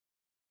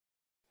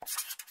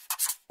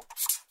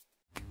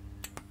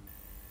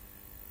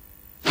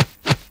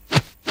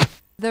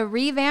The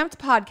ReVampped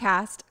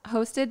podcast,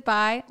 hosted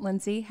by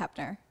Lindsay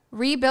Hepner.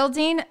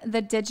 Rebuilding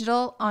the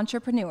digital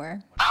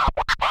entrepreneur.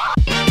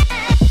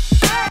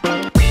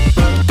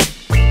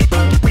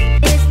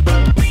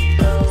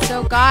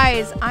 So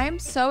guys, I'm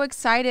so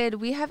excited.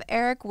 We have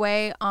Eric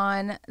Way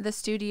in the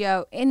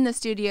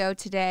studio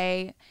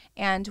today,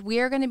 and we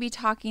are going to be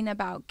talking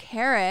about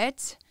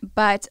Carrot.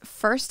 But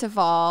first of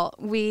all,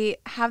 we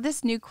have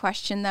this new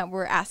question that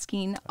we're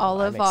asking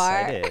all of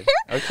our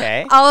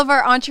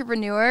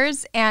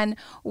entrepreneurs. And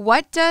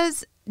what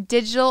does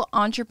digital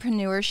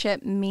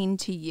entrepreneurship mean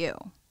to you?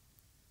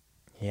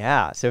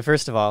 Yeah. So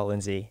first of all,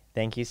 Lindsay,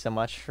 thank you so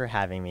much for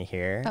having me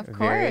here. Of course.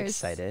 Very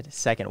excited.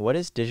 Second, what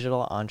does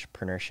digital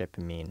entrepreneurship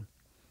mean?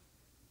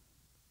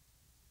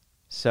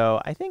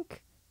 So I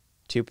think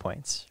 2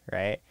 points,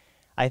 right?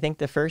 I think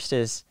the first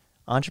is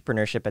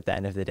entrepreneurship at the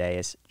end of the day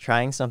is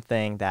trying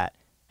something that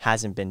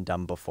hasn't been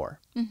done before.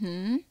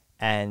 Mm-hmm.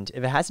 And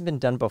if it hasn't been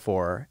done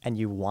before and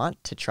you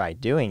want to try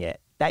doing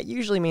it, that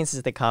usually means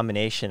it's the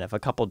combination of a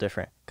couple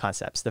different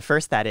concepts. The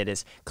first, that it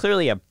is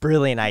clearly a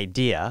brilliant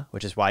idea,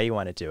 which is why you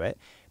want to do it.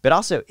 But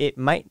also it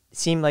might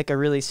seem like a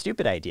really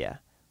stupid idea,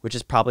 which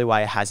is probably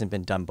why it hasn't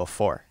been done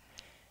before.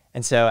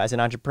 And so as an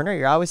entrepreneur,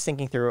 you're always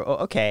thinking through, oh,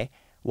 okay,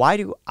 why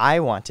do I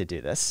want to do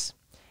this?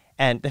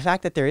 And the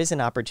fact that there is an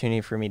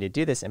opportunity for me to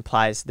do this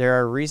implies there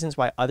are reasons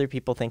why other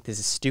people think this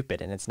is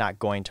stupid and it's not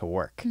going to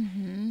work.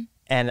 Mm-hmm.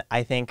 And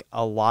I think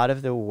a lot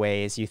of the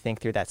ways you think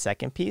through that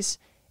second piece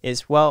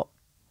is, well,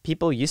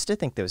 people used to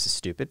think this was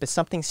stupid, but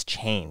something's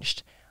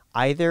changed,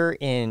 either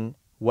in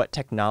what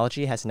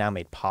technology has now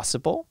made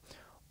possible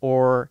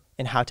or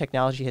in how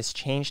technology has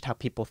changed how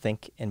people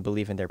think and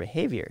believe in their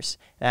behaviors.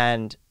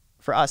 And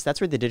for us, that's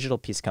where the digital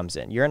piece comes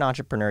in. You're an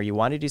entrepreneur, you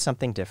want to do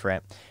something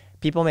different.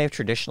 People may have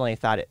traditionally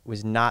thought it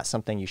was not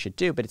something you should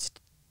do, but it's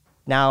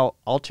now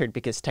altered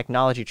because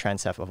technology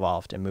trends have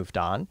evolved and moved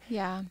on.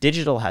 Yeah.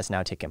 Digital has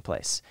now taken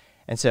place.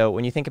 And so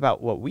when you think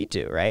about what we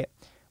do, right?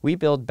 We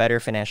build better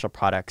financial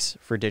products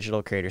for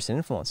digital creators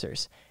and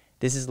influencers.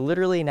 This is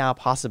literally now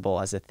possible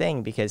as a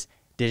thing because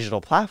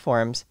digital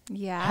platforms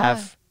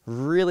have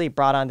really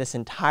brought on this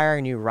entire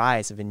new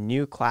rise of a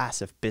new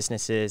class of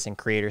businesses and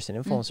creators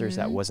and influencers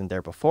that wasn't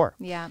there before.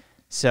 Yeah.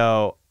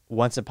 So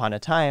once upon a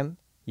time,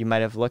 you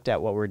might have looked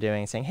at what we're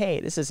doing and saying,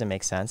 hey, this doesn't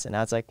make sense. And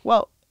now it's like,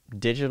 well,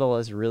 digital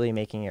is really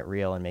making it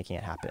real and making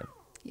it happen.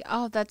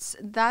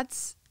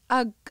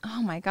 Oh,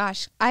 oh my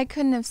gosh, I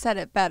couldn't have said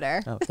it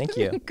better. Oh, thank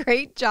you.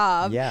 Great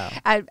job. Yeah.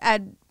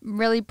 At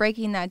really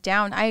breaking that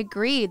down. I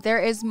agree. There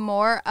is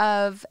more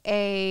of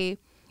a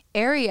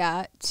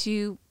area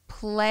to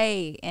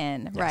play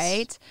in, Yes.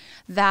 right?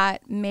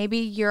 That maybe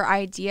your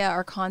idea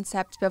or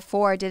concept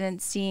before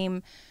didn't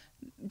seem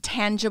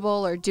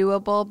tangible or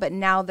doable, but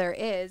now there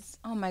is.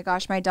 Oh my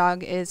gosh, my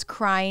dog is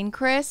crying.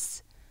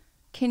 Chris,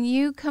 can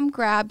you come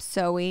grab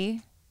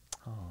Zoe?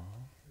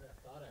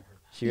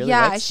 She really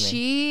likes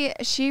me.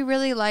 She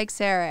really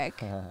likes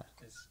Eric.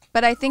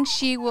 But I think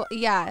she will,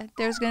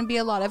 there's going to be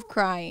a lot of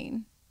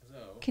crying.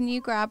 Can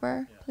you grab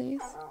her,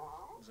 please?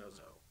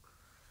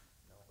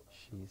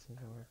 She's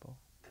adorable.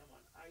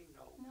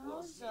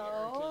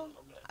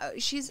 No,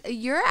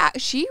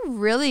 she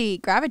really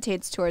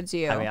gravitates towards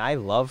you. I mean, I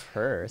love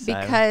her, so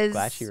because I'm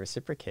glad she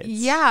reciprocates.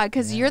 Yeah,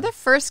 because you're the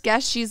first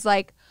guest. She's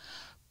like,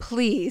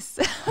 please,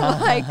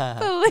 like,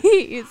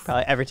 please.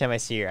 Probably every time I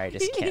see her, I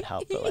just can't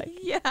help but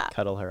like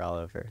cuddle her all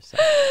over. So.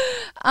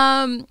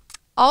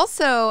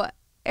 Also,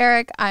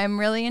 Eric, I'm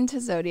really into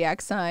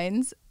zodiac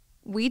signs.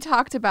 We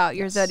talked about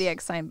your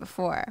zodiac sign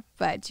before,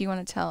 but do you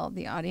want to tell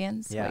the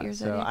audience what your zodiac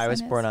sign is? So I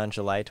was born on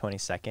July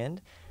 22nd.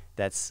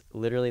 That's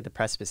literally the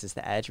precipice, is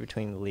the edge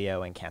between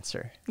Leo and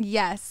Cancer.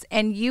 Yes.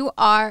 And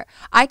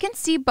I can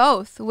see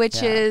both,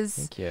 which is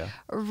thank you.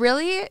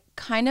 Really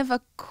kind of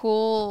a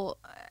cool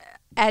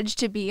edge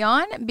to be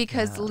on,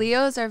 because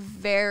Leos are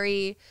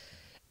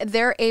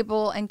they're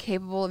able and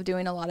capable of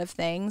doing a lot of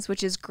things,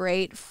 which is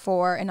great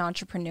for an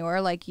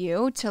entrepreneur like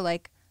you to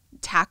like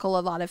tackle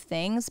a lot of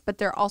things, but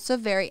they're also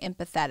very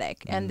empathetic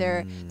and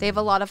they have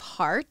a lot of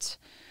heart,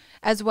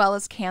 as well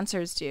as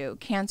Cancers do.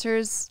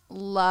 Cancers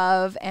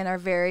love and are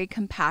very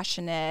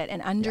compassionate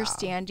and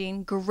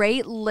understanding,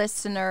 great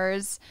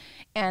listeners.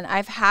 And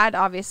I've had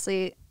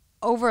obviously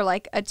over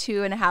like a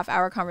 2.5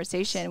 hour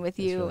conversation with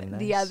you really nice.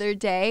 The other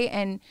day,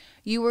 and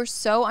you were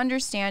so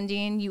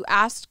understanding. You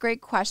asked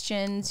great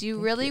questions. You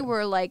really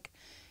were like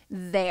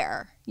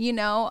there. You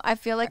know, I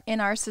feel like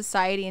in our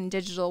society and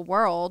digital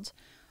world,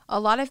 a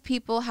lot of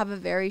people have a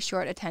very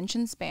short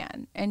attention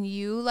span, and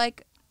you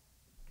like,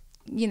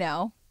 you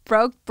know,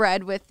 broke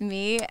bread with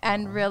me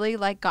and really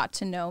like got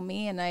to know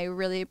me, and I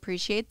really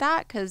appreciate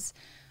that, because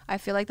I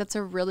feel like that's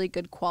a really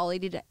good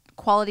quality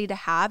to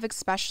have,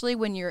 especially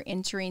when you're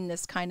entering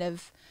this kind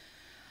of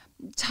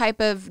type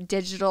of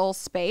digital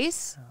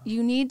space.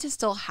 You need to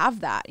still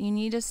have that. You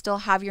need to still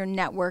have your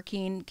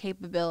networking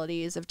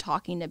capabilities of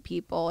talking to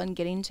people and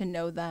getting to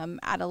know them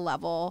at a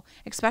level,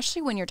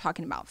 especially when you're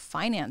talking about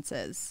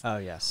finances. Oh,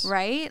 yes.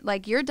 Right?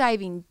 Like, you're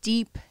diving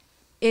deep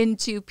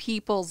into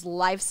people's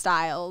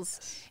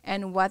lifestyles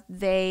and what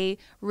they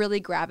really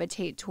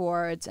gravitate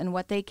towards and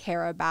what they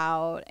care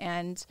about.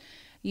 And,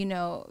 you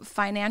know,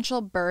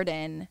 financial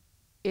burden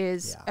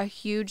is a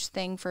huge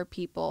thing for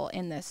people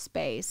in this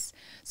space.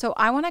 So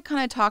I want to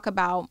kind of talk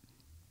about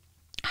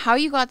how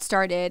you got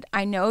started.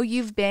 I know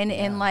you've been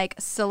in like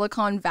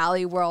Silicon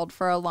Valley world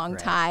for a long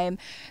time,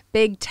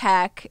 big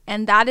tech,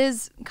 and that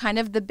is kind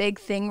of the big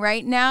thing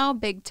right now,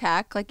 big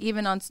tech, like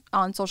even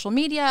on social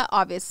media,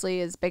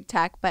 obviously is big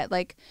tech, but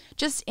like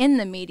just in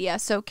the media.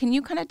 So can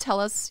you kind of tell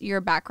us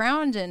your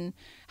background and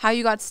how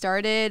you got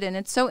started? And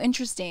it's so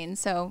interesting.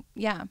 So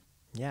yeah.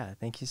 Yeah,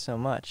 thank you so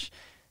much.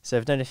 So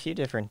I've done a few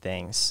different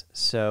things.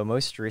 So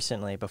most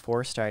recently,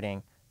 before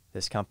starting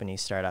this company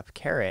startup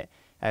Carrot,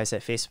 I was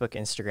at Facebook,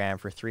 Instagram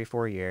for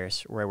 3-4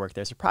 years where I worked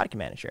there as a product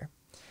manager.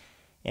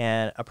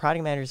 And a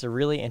product manager is a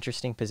really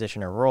interesting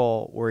position or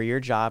role where your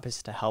job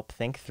is to help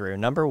think through,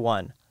 number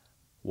one,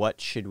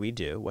 what should we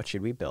do? What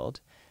should we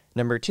build?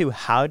 Number two,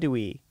 how do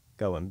we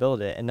go and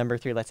build it? And number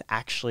three, let's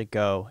actually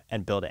go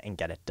and build it and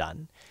get it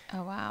done.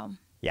 Oh, wow.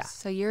 Yeah.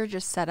 So you're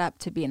just set up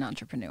to be an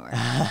entrepreneur.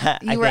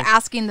 You were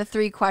asking the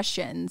 3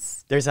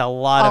 questions. There's a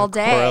lot of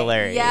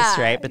corollaries, yeah,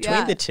 right?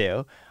 Between the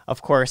two.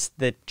 Of course,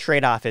 the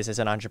trade-off is as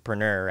an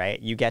entrepreneur, right?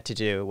 You get to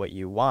do what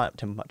you want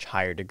to a much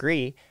higher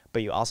degree,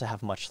 but you also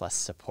have much less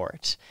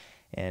support.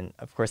 And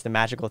of course, the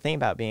magical thing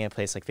about being in a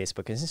place like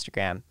Facebook and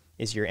Instagram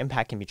is your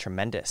impact can be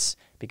tremendous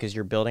because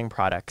you're building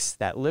products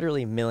that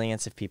literally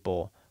millions of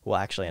people will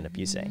actually end up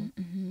using.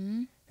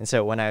 Mm-hmm. And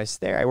so when I was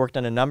there, I worked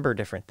on a number of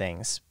different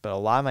things, but a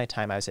lot of my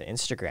time I was at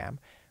Instagram,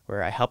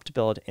 where I helped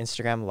build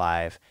Instagram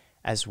Live,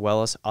 as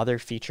well as other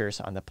features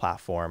on the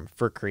platform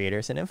for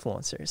creators and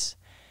influencers.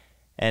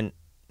 And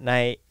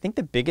I think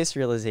the biggest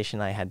realization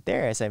I had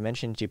there, as I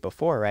mentioned to you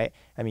before, right?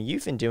 I mean,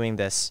 you've been doing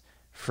this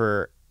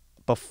for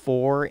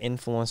before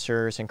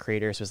influencers and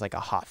creators was like a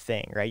hot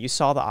thing, right? You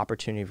saw the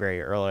opportunity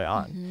very early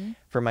on. Mm-hmm.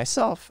 For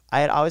myself, I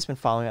had always been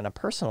following on a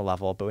personal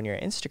level, but when you're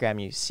on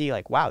Instagram, you see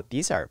like, wow,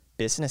 these are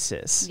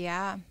businesses.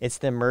 Yeah. It's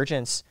the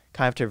emergence,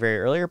 kind of to a very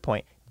earlier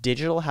point,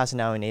 digital has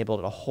now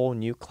enabled a whole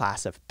new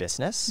class of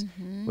business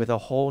with a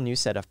whole new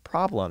set of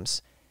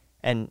problems.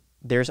 And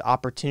there's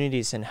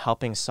opportunities in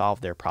helping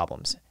solve their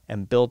problems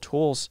and build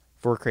tools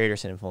for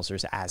creators and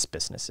influencers as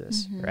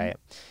businesses, right?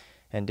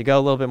 And to go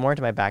a little bit more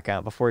into my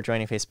background, before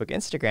joining Facebook,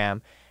 Instagram,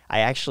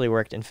 I actually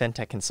worked in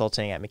fintech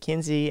consulting at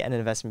McKinsey and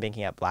investment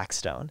banking at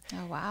Blackstone.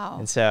 Oh, wow.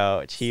 And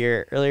so to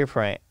your earlier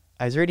point,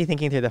 I was already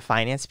thinking through the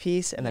finance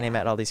piece, and then I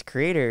met all these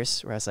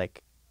creators where I was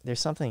like,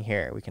 there's something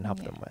here we can help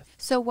them with.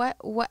 So what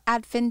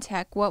at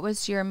fintech, what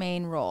was your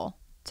main role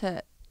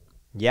to?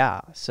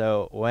 Yeah.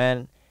 So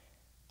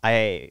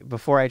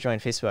before I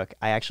joined Facebook,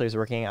 I actually was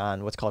working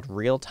on what's called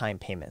real-time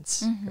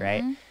payments,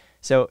 right?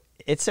 So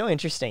it's so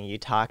interesting. You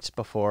talked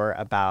before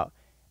about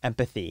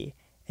empathy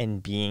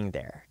and being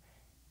there.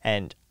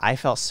 And I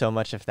felt so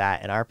much of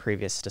that in our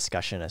previous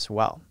discussion as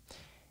well.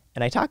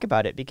 And I talk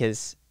about it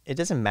because it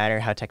doesn't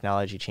matter how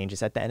technology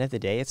changes. At the end of the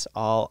day, it's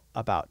all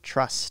about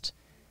trust.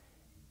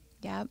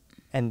 Yep.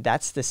 And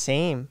that's the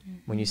same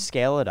when you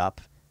scale it up.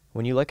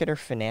 When you look at our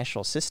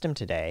financial system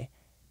today,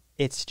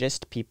 it's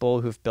just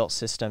people who've built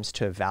systems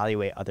to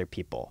evaluate other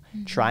people,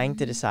 trying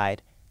to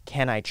decide,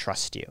 can I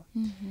trust you?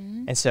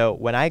 And so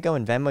when I go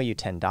and Venmo you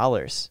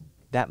 $10,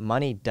 that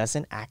money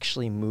doesn't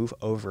actually move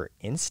over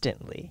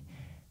instantly.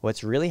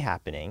 What's really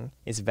happening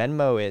is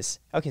Venmo is,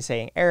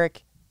 saying,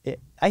 Eric,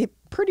 I'm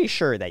pretty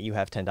sure that you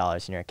have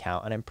 $10 in your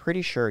account, and I'm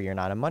pretty sure you're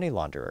not a money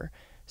launderer.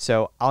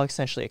 So I'll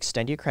essentially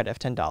extend you credit of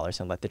 $10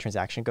 and let the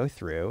transaction go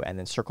through, and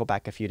then circle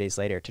back a few days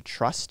later to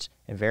trust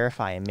and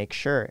verify and make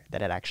sure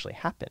that it actually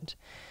happened.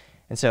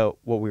 And so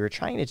what we were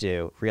trying to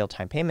do,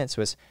 real-time payments,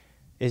 was,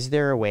 is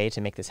there a way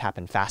to make this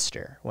happen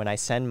faster? When I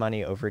send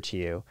money over to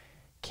you,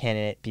 can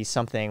it be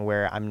something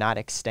where I'm not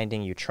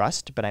extending you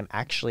trust, but I'm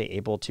actually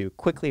able to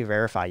quickly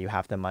verify you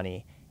have the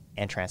money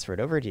and transfer it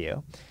over to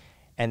you?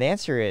 And the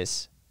answer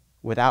is,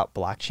 without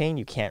blockchain,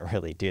 you can't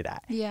really do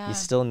that. Yeah. You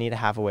still need to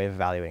have a way of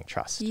evaluating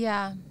trust.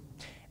 Yeah.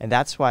 And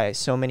that's why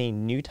so many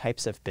new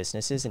types of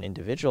businesses and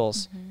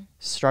individuals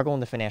struggle in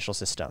the financial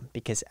system,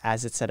 because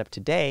as it's set up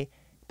today,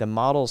 the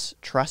models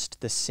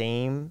trust the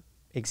same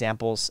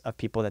examples of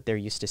people that they're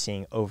used to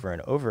seeing over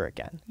and over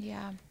again.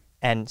 Yeah.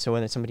 And so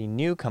when somebody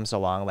new comes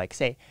along, like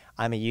say,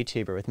 I'm a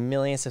YouTuber with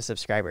millions of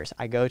subscribers,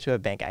 I go to a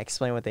bank, I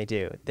explain what they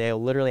do.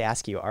 They'll literally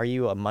ask you, are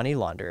you a money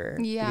launderer?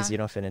 Yeah. Because you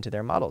don't fit into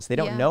their models. They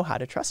don't know how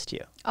to trust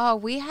you. Oh,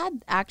 we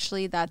had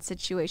actually that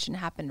situation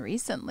happen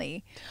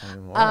recently.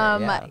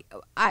 I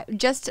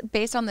just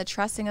based on the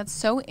trusting, that's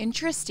so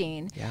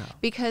interesting. Yeah.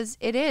 Because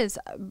it is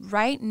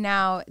right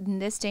now in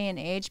this day and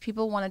age,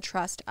 people want to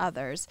trust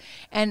others.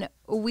 And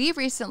we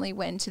recently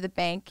went to the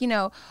bank,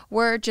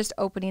 we're just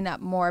opening up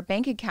more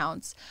bank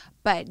accounts,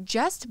 but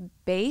just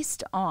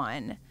based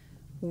on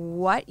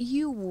what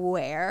you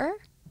wear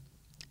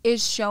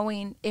is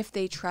showing if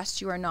they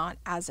trust you or not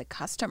as a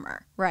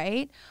customer,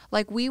 right?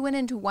 Like we went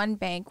into one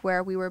bank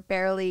where we were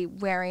barely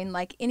wearing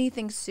like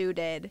anything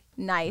suited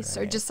nice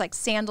or just like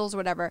sandals or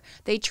whatever.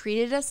 They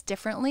treated us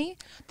differently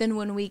than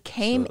when we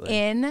came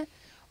in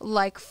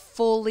like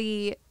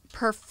fully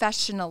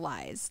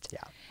professionalized.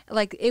 Yeah.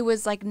 Like it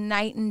was like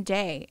night and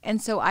day.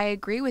 And so I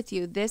agree with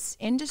you. This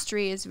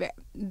industry is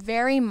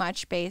very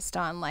much based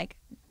on like,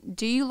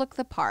 do you look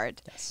the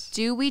part? Yes.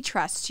 Do we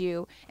trust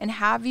you? And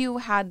have you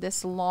had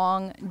this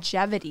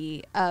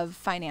longevity of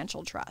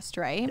financial trust,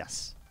 right?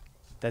 Yes.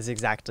 That's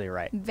exactly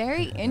right.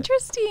 Very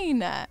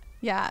interesting. Yeah.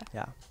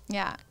 Yeah.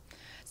 Yeah.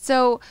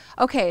 So,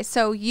 okay,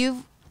 so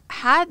you've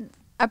had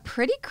a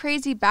pretty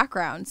crazy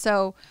background.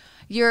 So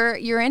you're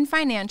in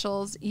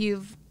financials,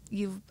 you've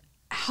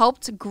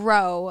helped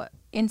grow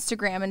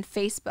Instagram and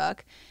Facebook,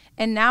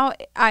 and now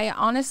I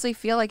honestly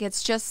feel like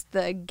it's just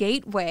the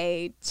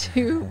gateway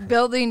to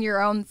building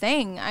your own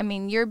thing. I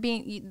mean,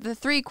 the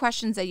 3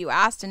 questions that you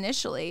asked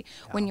initially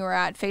when you were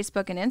at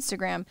Facebook and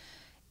Instagram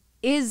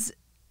is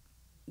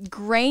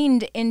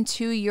grained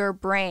into your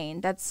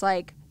brain. That's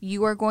like,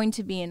 you are going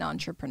to be an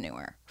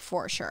entrepreneur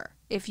for sure.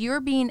 If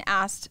you're being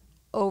asked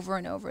over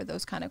and over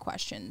those kind of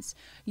questions,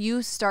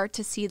 you start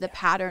to see the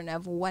pattern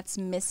of what's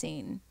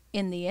missing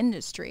in the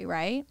industry,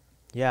 right?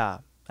 Yeah,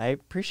 I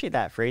appreciate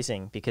that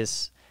phrasing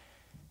because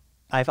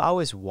I've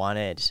always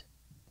wanted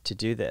to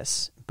do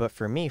this. But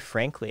for me,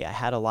 frankly, I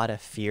had a lot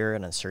of fear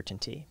and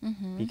uncertainty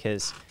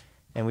because,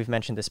 and we've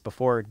mentioned this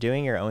before,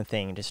 doing your own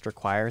thing just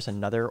requires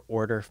another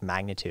order of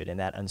magnitude in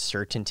that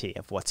uncertainty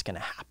of what's going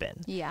to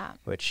happen. Yeah.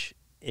 Which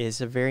is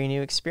a very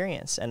new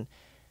experience. And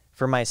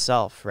for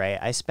myself, right,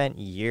 I spent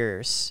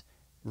years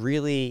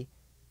really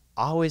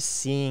always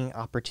seeing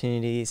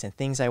opportunities and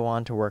things I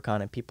wanted to work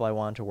on and people I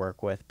wanted to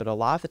work with. But a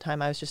lot of the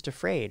time I was just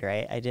afraid,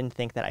 right? I didn't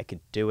think that I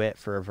could do it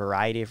for a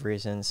variety of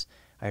reasons,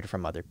 either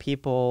from other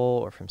people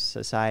or from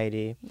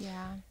society.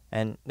 Yeah.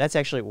 And that's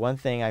actually one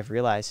thing I've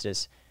realized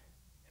is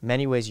in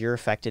many ways you're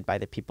affected by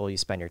the people you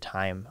spend your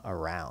time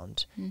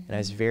around. And I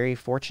was very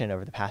fortunate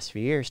over the past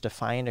few years to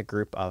find a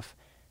group of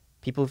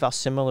people who felt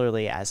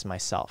similarly as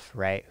myself,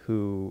 right?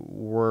 Who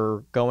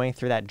were going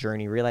through that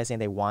journey, realizing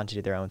they wanted to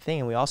do their own thing,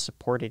 and we all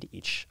supported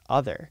each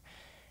other.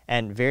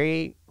 And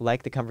very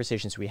like the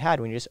conversations we had,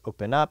 when you just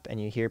open up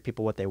and you hear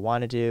people what they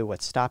want to do,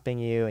 what's stopping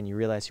you, and you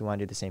realize you want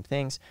to do the same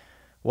things.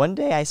 One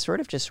day I sort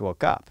of just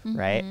woke up,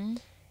 right?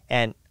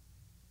 And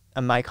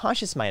in my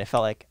conscious mind, it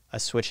felt like a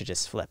switch had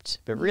just flipped.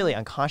 But really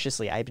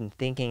unconsciously, I've been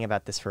thinking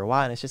about this for a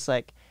while, and it's just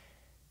like,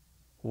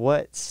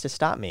 what's to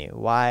stop me?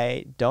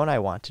 Why don't I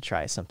want to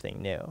try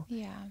something new?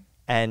 Yeah.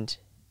 And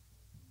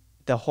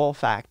the whole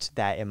fact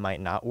that it might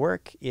not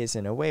work is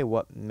in a way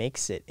what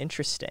makes it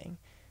interesting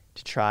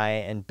to try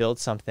and build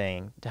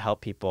something to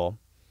help people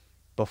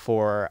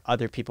before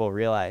other people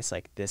realize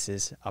like this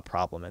is a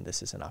problem and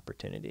this is an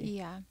opportunity.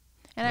 Yeah.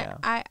 And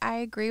I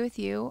agree with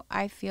you.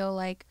 I feel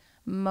like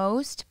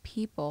most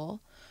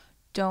people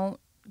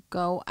don't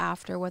go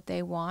after what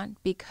they want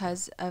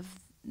because of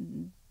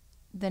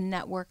the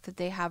network that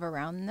they have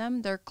around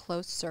them. Their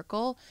close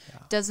circle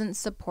doesn't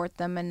support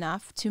them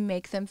enough to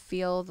make them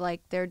feel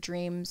like their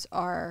dreams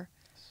are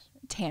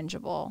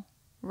tangible,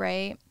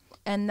 right?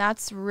 And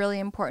that's really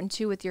important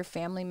too with your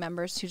family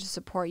members to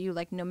support you.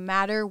 Like no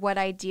matter what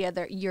idea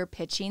that you're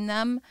pitching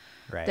them,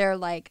 they're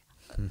like,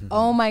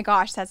 oh my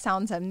gosh, that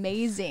sounds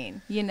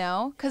amazing, you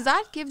know? Because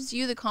that gives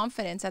you the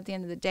confidence at the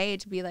end of the day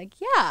to be like,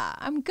 yeah,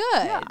 I'm good.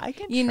 Yeah, I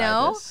can you try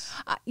know? this.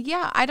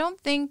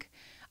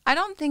 I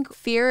don't think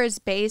fear is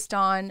based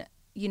on,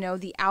 you know,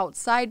 the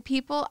outside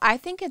people. I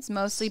think it's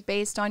mostly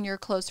based on your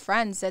close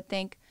friends that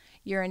think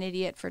you're an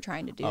idiot for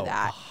trying to do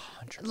that.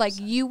 100%. Like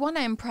you want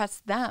to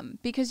impress them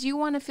because you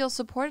want to feel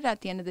supported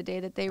at the end of the day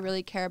that they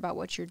really care about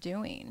what you're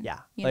doing. Yeah.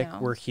 You Like know?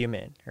 we're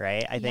human,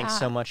 right? I think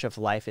so much of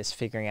life is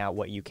figuring out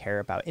what you care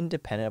about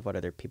independent of what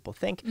other people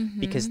think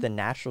because the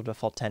natural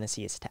default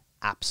tendency is to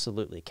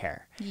absolutely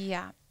care.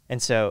 Yeah.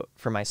 And so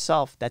for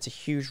myself, that's a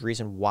huge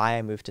reason why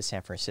I moved to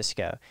San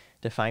Francisco,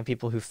 to find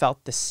people who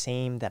felt the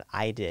same that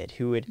I did,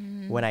 who would,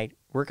 when I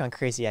work on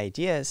crazy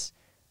ideas,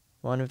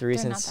 one of the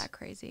reasons... They're not that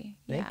crazy.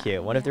 Thank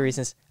you. One of the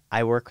reasons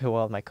I work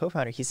well with my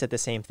co-founder, he said the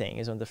same thing.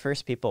 He's one of the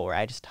first people where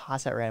I just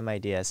toss out random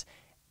ideas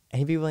and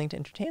he'd be willing to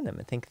entertain them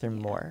and think through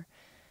more.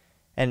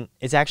 And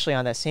it's actually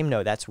on that same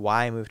note, that's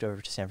why I moved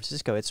over to San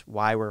Francisco. It's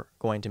why we're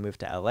going to move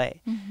to LA.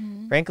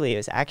 Frankly, it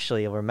was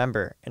actually, you'll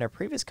remember, in our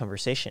previous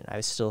conversation, I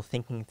was still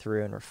thinking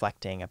through and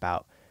reflecting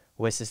about,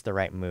 was this the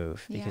right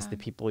move? Because the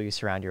people you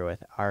surround you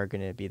with are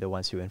going to be the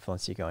ones who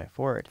influence you going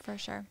forward. For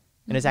sure.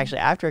 And it's actually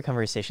after a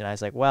conversation, I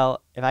was like,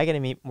 well, if I get to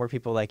meet more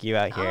people like you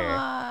out here,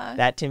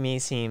 that to me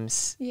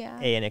seems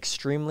an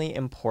extremely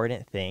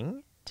important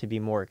thing to be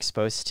more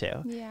exposed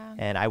to. Yeah.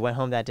 And I went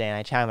home that day and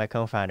I chatted with my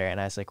co-founder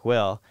and I was like,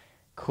 Will,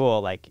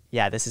 cool, like,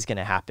 yeah, this is going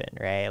to happen,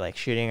 right? Like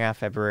shooting around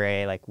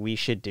February, like we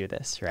should do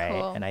this, right?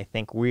 Cool. And I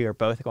think we are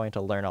both going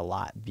to learn a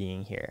lot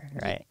being here,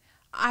 right?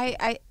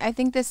 I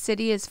think this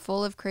city is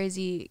full of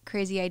crazy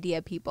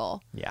idea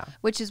people. Yeah.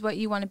 Which is what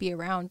you want to be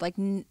around. Like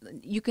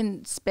you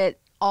can spit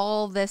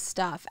all this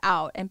stuff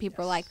out and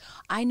people are like,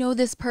 I know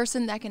this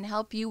person that can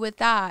help you with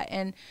that.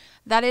 And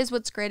that is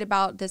what's great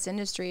about this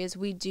industry is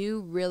we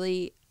do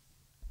really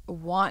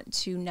want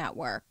to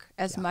network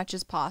as much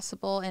as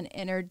possible and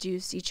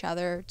introduce each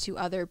other to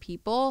other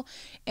people.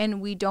 And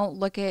we don't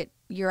look at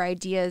your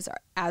ideas are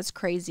as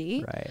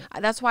crazy. Right.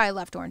 That's why I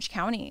left Orange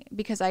County,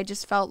 because I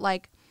just felt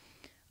like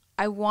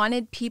I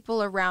wanted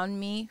people around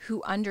me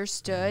who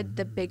understood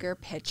the bigger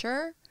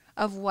picture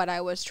of what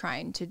I was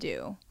trying to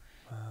do.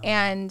 Wow.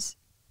 And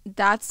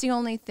that's the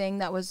only thing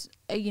that was,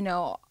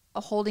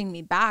 holding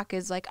me back,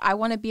 is like, I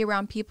want to be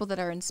around people that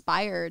are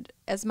inspired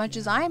as much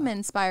as I'm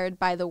inspired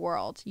by the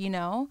world,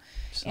 Absolutely.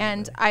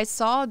 And I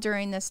saw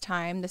during this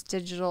time, this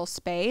digital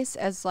space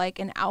as like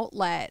an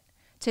outlet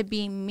to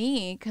be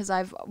me, because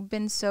I've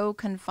been so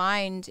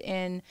confined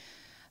in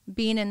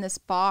being in this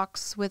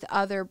box with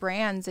other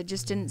brands that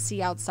just didn't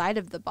see outside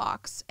of the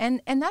box.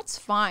 And that's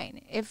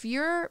fine. If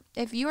you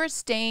are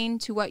staying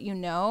to what you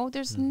know,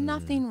 there's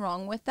nothing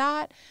wrong with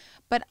that.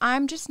 But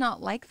I'm just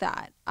not like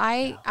that.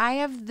 I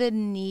have the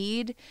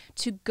need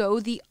to go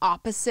the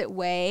opposite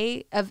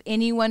way of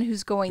anyone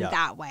who's going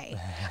that way.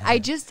 I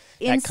just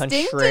that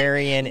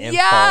contrarian impulse.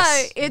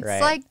 Yeah, it's right?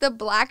 like the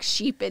black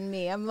sheep in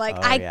me. I'm like,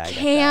 I get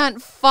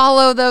can't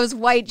follow those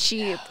white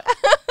sheep.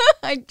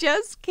 I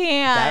just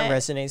can't. That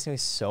resonates with me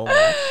so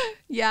much.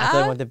 Yeah. I feel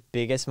like one of the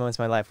biggest moments of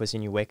my life was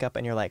when you wake up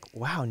and you're like,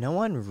 wow, no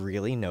one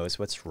really knows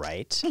what's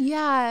right.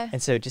 Yeah.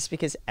 And so just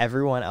because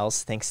everyone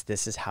else thinks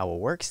this is how it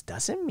works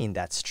doesn't mean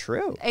that's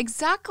true.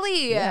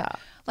 Exactly. Yeah.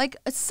 Like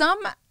some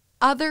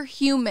other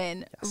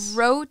human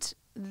wrote,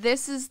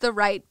 this is the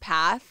right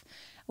path.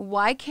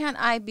 Why can't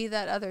I be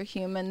that other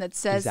human that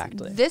says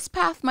this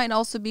path might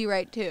also be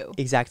right too?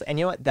 Exactly. And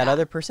you know what? That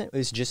other person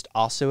is just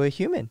also a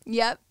human.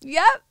 Yep.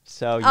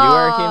 So you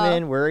are a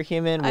human. We're a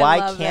human. Why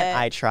can't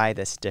I try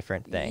this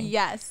different thing?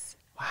 Yes.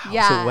 Wow.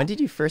 Yeah. So when did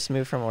you first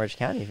move from Orange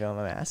County, if you don't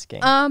mind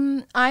asking?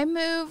 I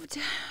moved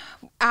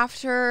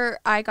after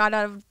I got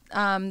out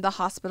of the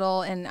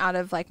hospital and out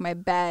of like my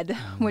bed,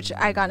 which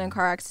I got in a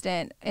car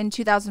accident in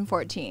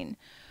 2014.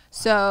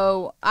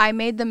 So I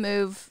made the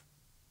move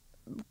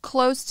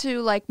close to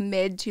like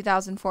mid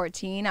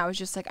 2014. I was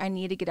just like, I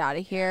need to get out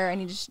of here. I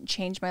need to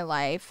change my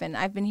life. And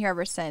I've been here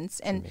ever since.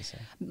 And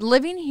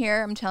living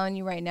here, I'm telling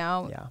you right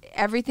now,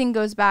 everything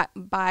goes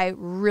by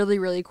really,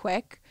 really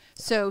quick.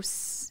 So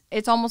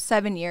it's almost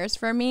 7 years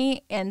for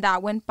me. And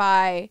that went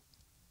by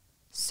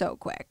so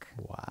quick.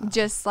 Wow.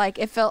 Just like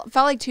it felt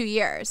like 2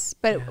 years.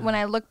 But when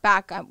I look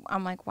back,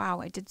 I'm like, wow,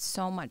 I did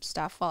so much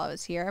stuff while I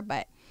was here.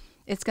 But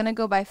it's going to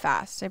go by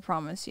fast. I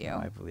promise you.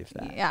 I believe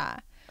that. Yeah.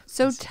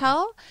 So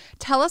tell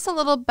us a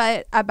little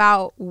bit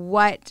about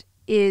what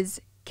is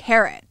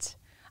Carrot.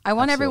 I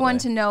want everyone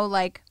to know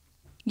like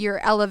your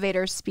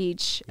elevator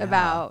speech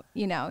about,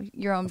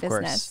 your own business.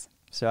 Course.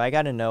 So I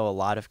got to know a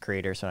lot of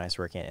creators when I was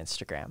working at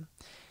Instagram.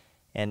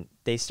 And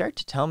they start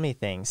to tell me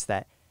things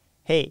that,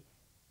 hey,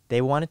 they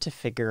wanted to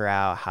figure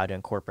out how to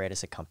incorporate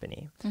as a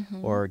company.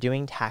 Or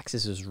doing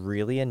taxes was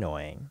really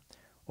annoying.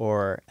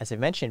 Or, as I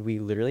mentioned,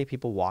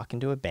 people walk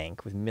into a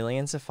bank with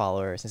millions of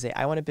followers and say,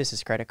 I want a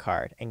business credit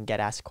card, and get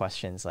asked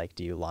questions like,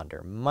 do you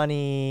launder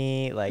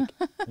money? Like,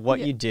 what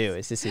you do,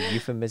 is this a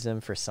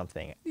euphemism for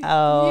something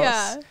else?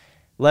 Yeah.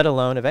 Let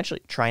alone eventually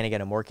trying to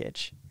get a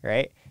mortgage,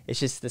 right? It's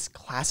just this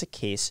classic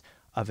case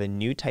of a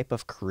new type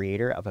of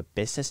creator of a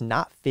business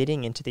not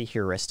fitting into the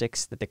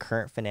heuristics that the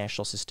current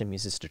financial system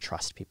uses to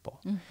trust people.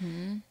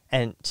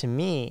 And to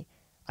me,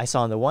 I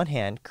saw on the one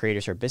hand,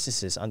 creators are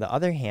businesses. On the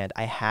other hand,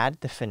 I had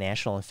the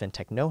financial and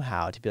fintech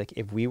know-how to be like,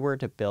 if we were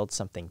to build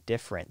something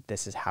different,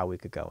 this is how we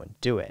could go and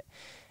do it.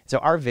 So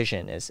our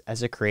vision is,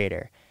 as a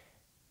creator,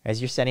 as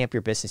you're setting up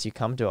your business, you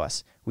come to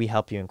us. We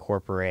help you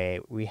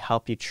incorporate. We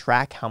help you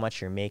track how much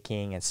you're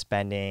making and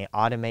spending,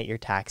 automate your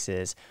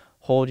taxes,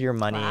 hold your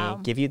money,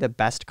 give you the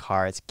best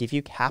cards, give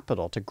you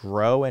capital to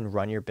grow and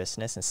run your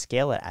business and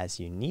scale it as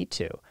you need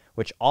to,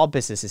 which all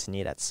businesses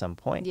need at some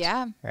point.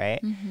 Yeah. Right?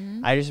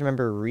 I just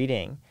remember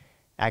reading,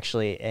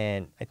 actually,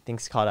 in, I think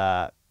it's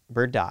called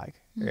Bird Dog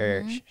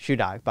or Shoe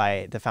Dog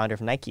by the founder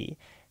of Nike,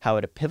 how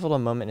at a pivotal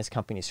moment in his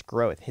company's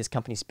growth, his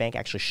company's bank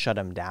actually shut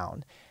him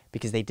down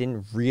because they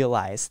didn't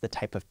realize the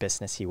type of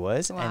business he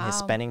was, and his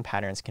spending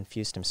patterns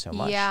confused him so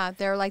much. Yeah,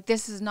 they're like,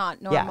 this is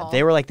not normal. Yeah,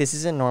 they were like, this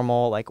isn't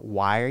normal. Like,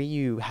 why are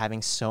you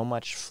having so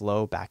much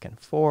flow back and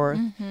forth?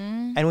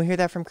 And we hear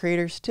that from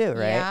creators too,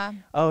 right? Yeah.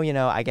 Oh,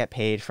 I get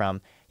paid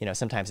from,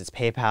 sometimes it's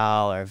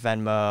PayPal or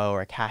Venmo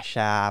or Cash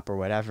App or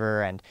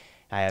whatever, and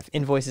I have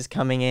invoices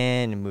coming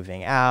in and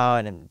moving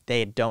out, and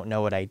they don't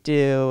know what I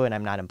do, and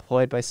I'm not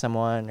employed by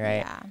someone, right?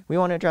 Yeah. We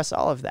want to address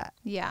all of that.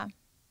 Yeah.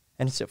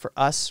 And so for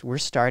us, we're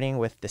starting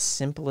with the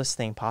simplest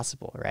thing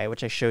possible, right?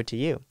 Which I showed to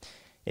you.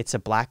 It's a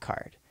black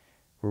card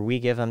where we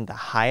give them the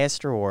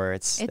highest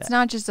rewards. It's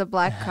not just a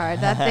black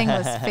card. That thing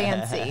was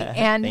fancy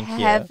and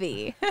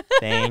heavy.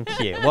 Thank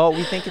you. Well,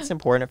 we think it's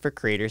important for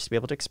creators to be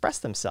able to express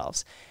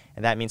themselves.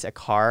 And that means a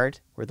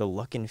card where the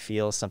look and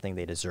feel is something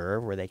they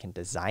deserve, where they can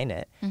design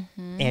it.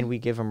 And we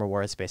give them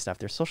rewards based off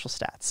their social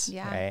stats,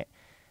 right?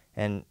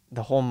 And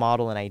the whole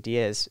model and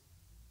idea is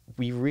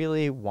we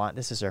really want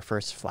this as our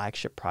first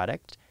flagship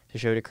product to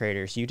show to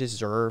creators, you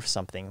deserve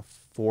something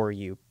for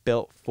you,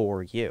 built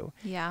for you.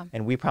 Yeah.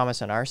 And we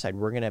promise on our side,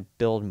 we're going to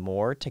build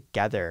more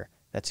together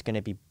that's going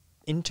to be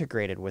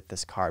integrated with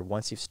this card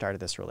once you've started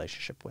this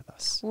relationship with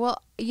us.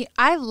 Well,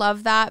 I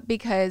love that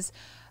because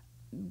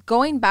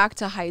going back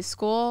to high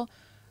school,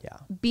 Yeah.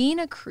 being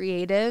a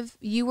creative,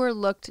 you were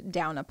looked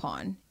down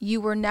upon. You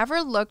were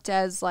never looked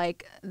as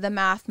like the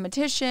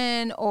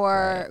mathematician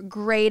or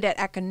great at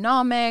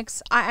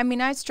economics. I mean,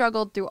 I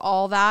struggled through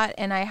all that,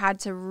 and I had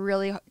to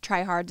really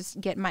try hard to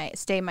get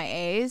stay my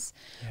A's.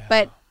 Yeah.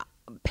 But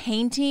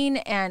painting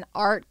and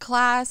art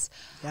class,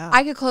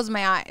 I could close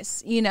my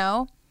eyes, you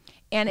know?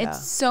 And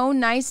it's so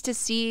nice to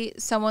see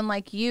someone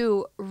like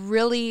you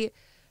really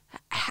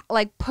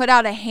like put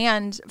out a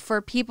hand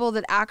for people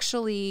that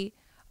actually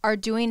are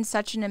doing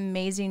such an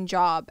amazing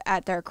job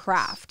at their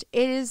craft.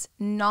 It is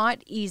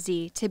not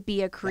easy to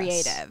be a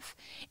creative.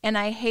 Yes. And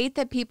I hate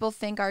that people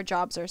think our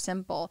jobs are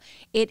simple.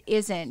 It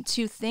isn't.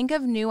 To think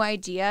of new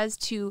ideas,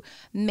 to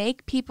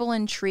make people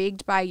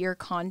intrigued by your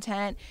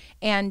content,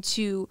 and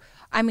to,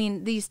 I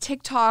mean, these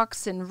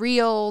TikToks and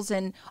Reels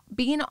and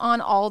being on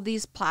all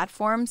these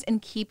platforms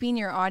and keeping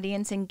your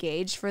audience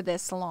engaged for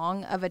this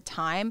long of a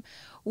time,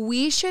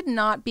 we should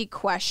not be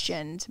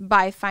questioned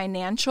by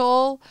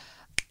financial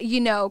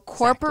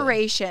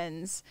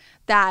corporations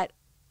that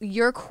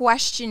you're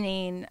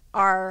questioning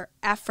our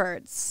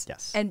efforts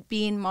and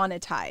being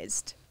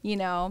monetized,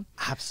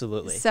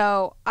 Absolutely.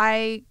 So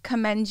I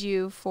commend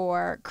you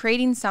for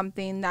creating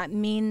something that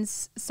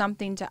means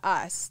something to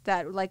us,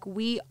 that like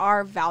we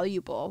are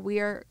valuable. We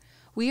are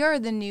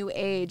the new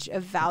age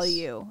of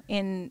value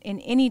in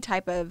any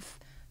type of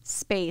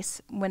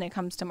space when it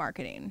comes to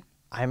marketing.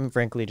 I'm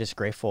frankly just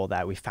grateful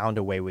that we found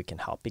a way we can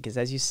help, because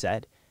as you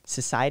said,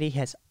 society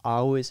has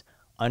always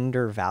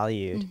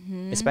undervalued,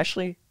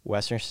 especially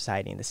Western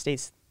society in the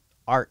States,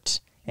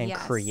 art and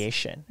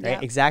creation, right?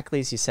 Yep.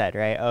 Exactly as you said,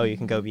 right? Oh, you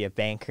can go be a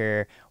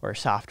banker or a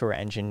software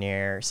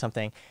engineer or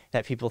something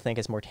that people think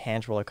is more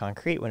tangible or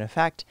concrete, when in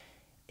fact,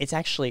 it's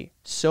actually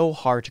so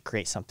hard to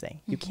create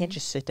something. You can't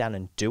just sit down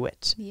and do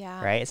it,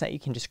 right? It's not you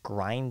can just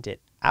grind it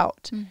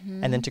out.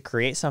 And then to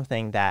create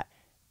something that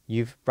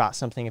you've brought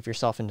something of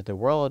yourself into the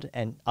world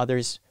and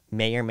others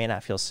may or may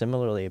not feel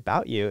similarly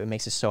about you, it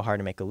makes it so hard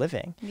to make a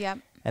living. Yep.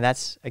 And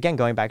that's, again,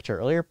 going back to our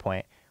earlier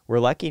point, we're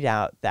lucky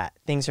now that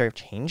things are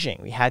changing.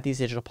 We had these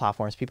digital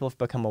platforms. People have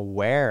become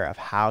aware of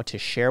how to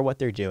share what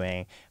they're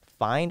doing,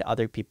 find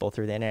other people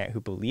through the internet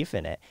who believe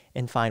in it,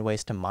 and find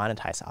ways to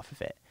monetize off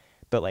of it.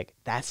 But like,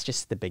 that's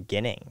just the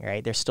beginning,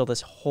 right? There's still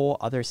this whole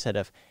other set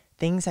of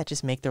things that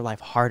just make their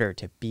life harder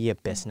to be a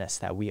business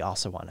that we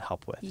also want to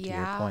help with, to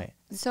your point.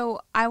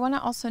 So I want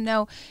to also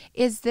know,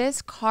 is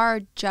this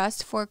card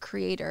just for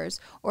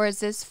creators, or is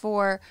this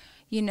for,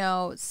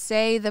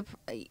 say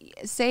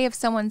if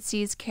someone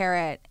sees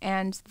Carrot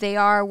and they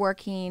are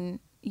working,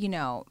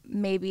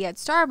 maybe at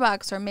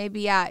Starbucks or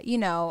maybe at,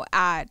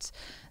 at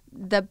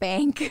the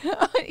bank,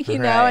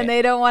 and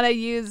they don't want to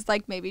use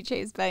like maybe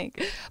Chase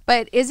Bank,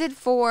 but is it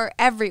for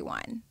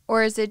everyone,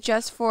 or is it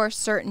just for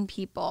certain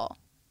people?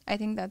 I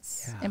think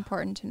that's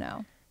important to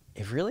know.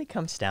 It really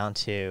comes down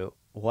to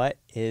what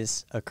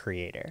is a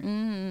creator,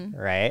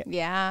 right?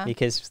 Yeah.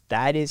 Because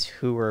that is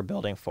who we're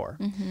building for.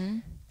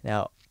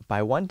 Now,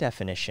 by one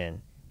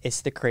definition,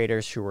 it's the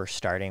creators who we're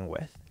starting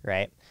with,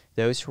 right?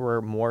 Those who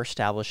are more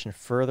established and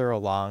further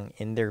along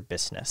in their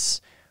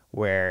business,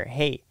 where,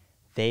 hey,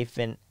 they've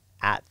been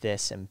at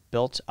this and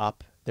built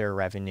up their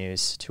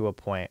revenues to a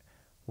point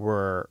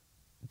where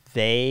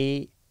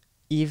they,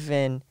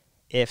 even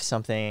if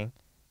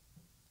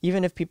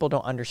people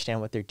don't understand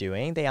what they're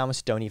doing, they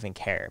almost don't even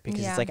care, because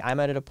it's like, I'm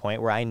at a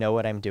point where I know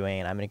what I'm doing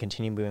and I'm going to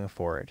continue moving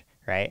forward,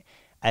 right?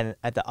 And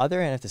at the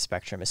other end of the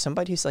spectrum is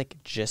somebody who's like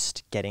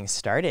just getting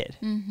started,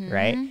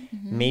 right?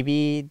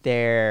 Maybe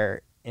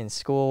they're in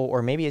school,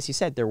 or maybe, as you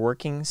said, they're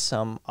working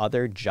some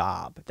other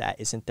job that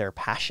isn't their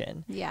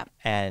passion. Yeah.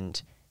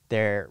 And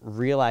they're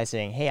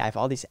realizing, hey, I have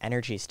all these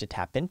energies to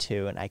tap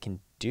into and I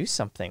can do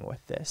something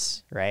with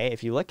this, right?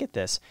 If you look at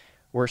this,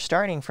 we're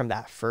starting from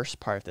that first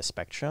part of the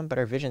spectrum, but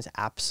our vision is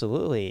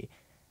absolutely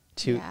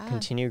to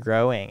continue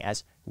growing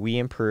as we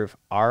improve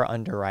our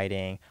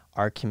underwriting,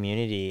 our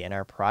community, and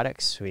our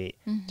product suite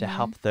to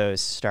help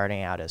those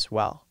starting out as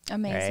well.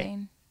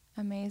 Amazing.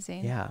 Right?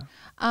 Amazing. Yeah.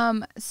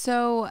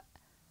 So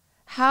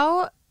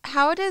how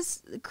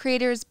does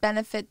creators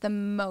benefit the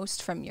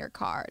most from your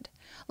card?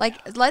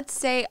 Like, let's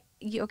say,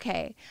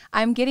 okay,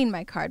 I'm getting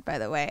my card, by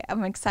the way.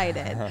 I'm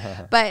excited.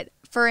 But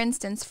for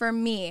instance, for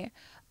me,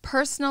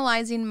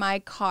 personalizing my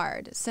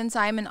card, since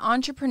I'm an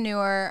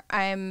entrepreneur,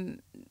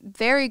 I'm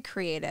very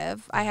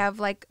creative. I have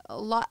like a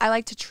lot. I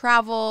like to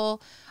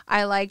travel.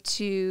 I like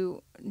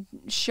to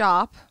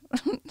shop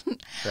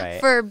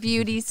for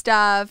beauty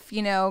stuff,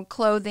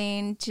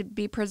 clothing, to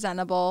be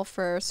presentable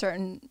for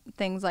certain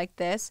things like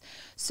this.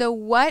 So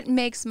what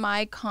makes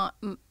my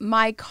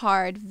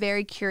card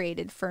very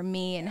curated for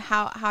me, and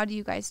how do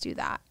you guys do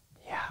that?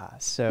 Yeah,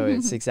 so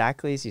it's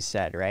exactly as you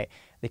said, right?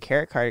 The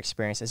Carrot Card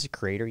experience, as a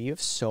creator, you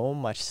have so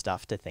much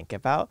stuff to think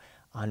about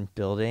on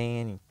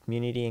building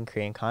community and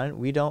creating content.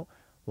 We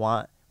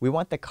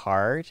want the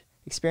card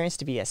experience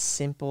to be as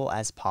simple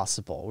as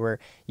possible, where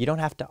you don't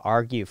have to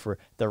argue for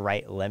the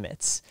right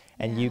limits.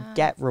 and you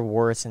get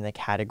rewards in the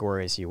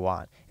categories you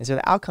want. And so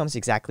the outcome's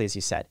exactly as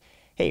you said.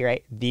 Hey,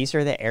 right, these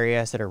are the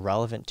areas that are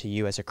relevant to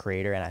you as a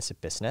creator and as a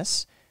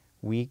business.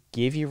 We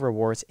give you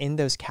rewards in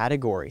those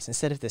categories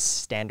instead of this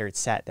standard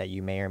set that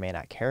you may or may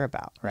not care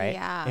about, right?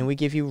 Yeah. And we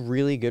give you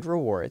really good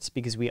rewards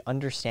because we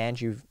understand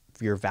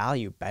your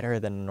value better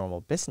than a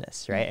normal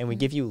business, right? And we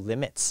give you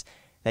limits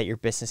that your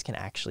business can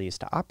actually use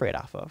to operate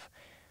off of.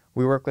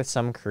 We work with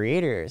some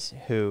creators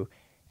who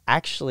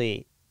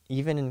actually,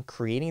 even in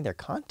creating their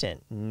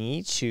content,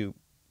 need to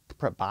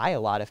buy a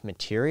lot of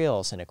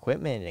materials and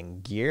equipment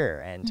and gear.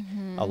 And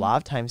a lot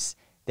of times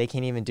they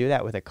can't even do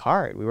that with a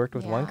card. We worked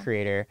with one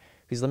creator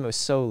whose limit was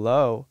so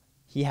low,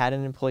 he had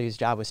an employee whose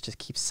job was just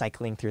keep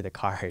cycling through the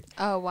card.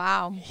 Oh,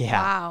 wow. Yeah.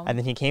 Wow. And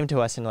then he came to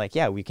us and like,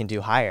 yeah, we can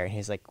do higher. And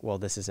he's like, well,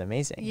 this is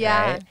amazing.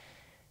 Yeah. Right?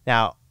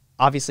 Now,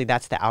 obviously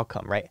that's the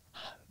outcome, right?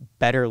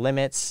 Better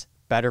limits,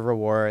 better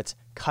rewards,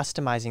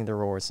 customizing the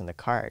rewards in the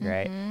card,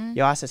 right?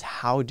 You asked us,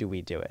 how do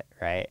we do it,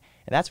 right?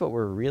 And that's what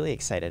we're really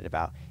excited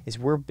about, is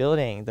we're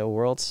building the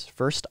world's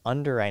first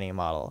underwriting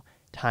model,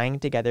 tying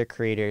together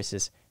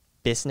creators'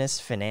 business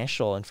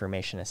financial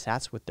information and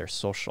stats with their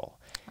social.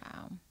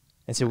 Wow.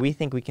 And so we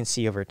think we can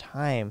see over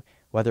time,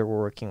 whether we're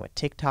working with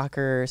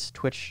TikTokers,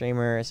 Twitch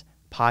streamers,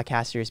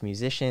 podcasters,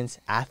 musicians,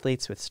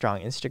 athletes with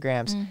strong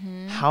Instagrams,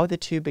 how the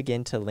two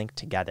begin to link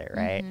together,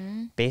 right?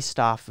 Based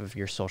off of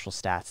your social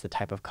stats, the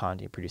type of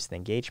content you produce, the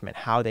engagement,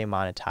 how they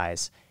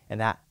monetize, and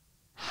that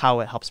how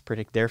it helps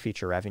predict their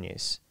future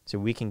revenues. So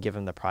we can give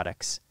them the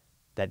products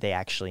that they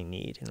actually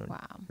need and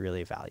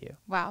really value.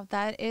 Wow,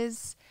 that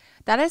is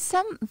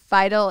some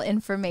vital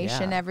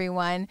information,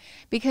 everyone,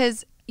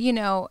 because, you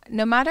know,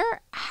 no matter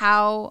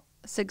how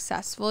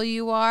successful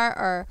you are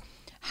or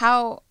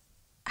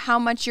how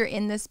much you're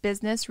in this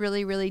business,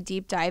 really, really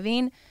deep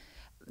diving,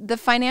 the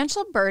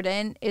financial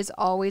burden is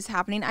always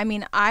happening. I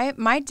mean,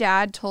 my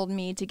dad told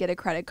me to get a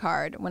credit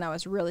card when I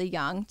was really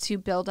young to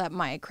build up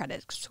my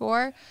credit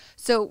score.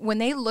 So when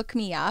they look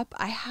me up,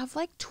 I have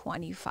like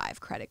 25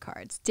 credit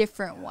cards,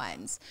 different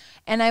ones.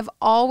 And I've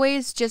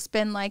always just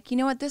been like, you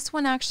know what, this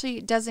one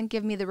actually doesn't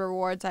give me the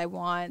rewards I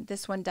want.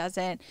 This one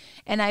doesn't.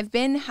 And I've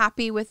been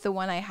happy with the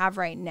one I have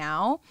right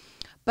now.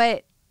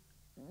 But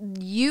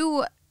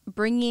you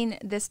bringing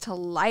this to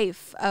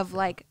life of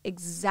like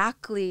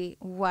exactly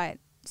what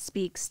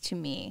speaks to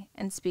me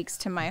and speaks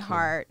to my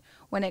heart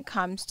when it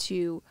comes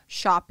to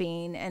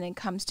shopping and it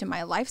comes to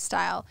my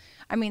lifestyle.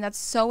 I mean, that's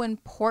so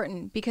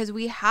important because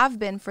we have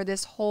been for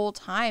this whole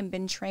time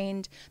been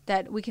trained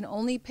that we can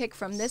only pick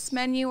from this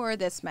menu or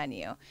this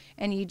menu,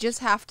 and you just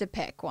have to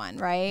pick one,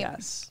 right?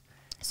 Yes.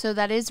 So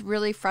that is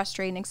really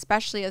frustrating,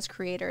 especially as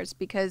creators,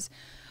 because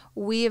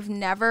we've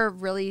never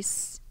really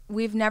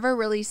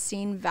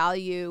seen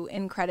value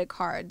in credit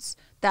cards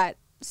that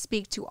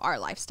speak to our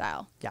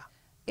lifestyle. Yeah.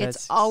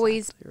 It's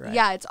always, exactly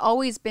right. it's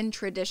always been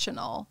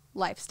traditional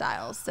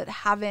lifestyles that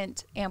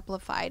haven't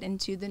amplified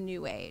into the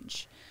new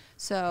age.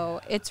 So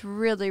it's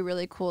really,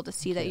 really cool to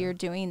see that you're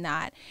doing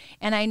that.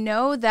 And I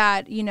know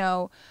that, you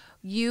know,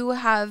 you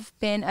have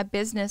been a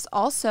business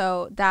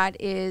also that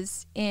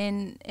is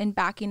in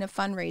backing of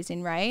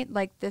fundraising, right?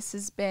 Like this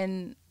has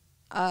been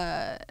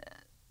a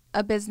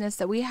business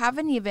that we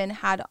haven't even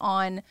had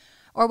on,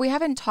 or we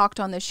haven't talked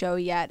on the show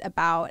yet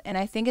about. And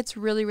I think it's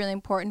really, really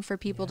important for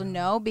people to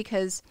know,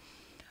 because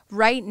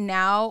right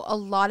now, a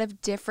lot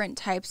of different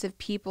types of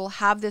people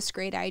have this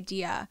great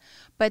idea,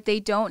 but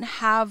they don't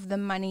have the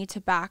money to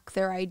back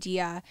their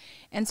idea.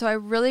 And so I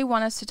really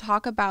want us to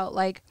talk about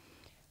like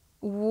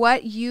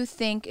what you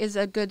think is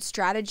a good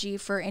strategy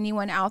for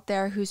anyone out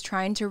there who's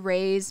trying to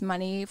raise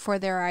money for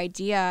their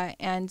idea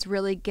and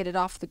really get it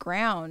off the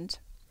ground,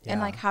 and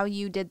like how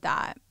you did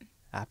that.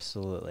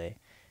 Absolutely.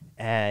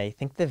 And I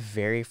think the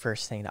very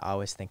first thing to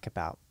always think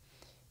about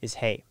is,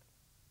 hey,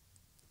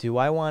 do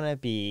I want to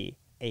be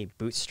a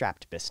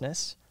bootstrapped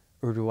business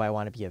or do I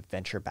want to be a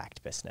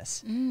venture-backed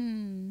business?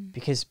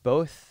 Because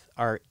both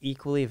are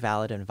equally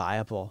valid and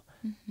viable,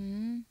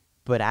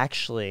 but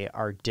actually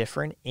are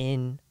different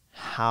in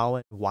how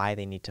and why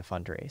they need to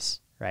fundraise,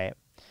 right?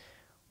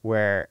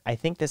 Where I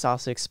think this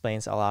also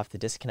explains a lot of the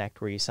disconnect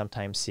where you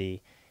sometimes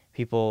see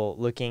people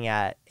looking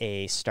at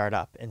a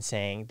startup and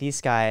saying, these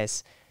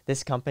guys,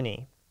 this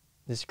company,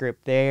 this group,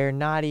 they're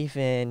not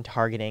even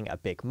targeting a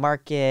big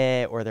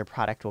market, or their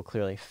product will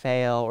clearly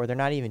fail, or they're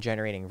not even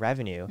generating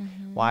revenue.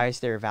 Why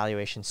is their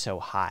valuation so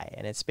high?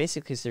 And it's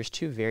basically because there's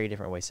two very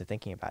different ways of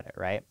thinking about it,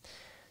 right?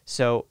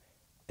 So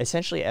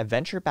essentially a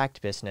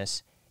venture-backed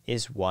business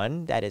is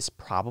one that is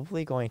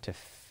probably going to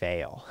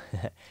fail.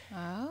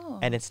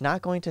 And it's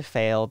not going to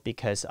fail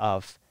because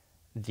of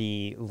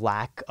the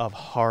lack of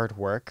hard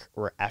work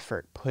or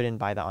effort put in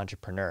by the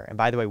entrepreneur. And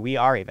by the way, we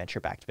are a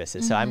venture-backed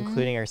business, so I'm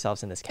including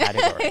ourselves in this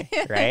category,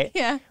 right?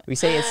 Yeah. We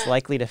say it's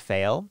likely to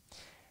fail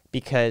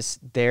because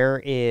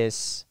there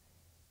is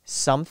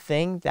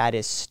something that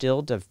is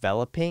still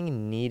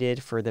developing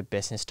needed for the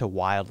business to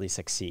wildly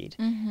succeed.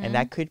 And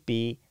that could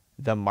be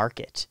the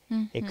market.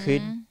 It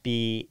could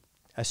be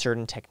a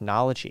certain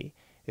technology.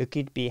 It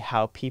could be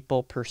how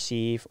people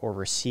perceive or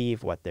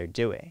receive what they're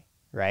doing,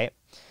 right?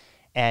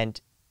 And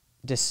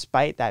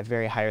despite that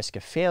very high risk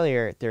of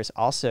failure, there's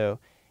also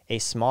a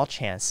small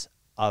chance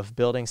of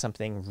building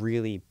something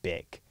really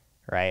big,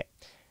 right?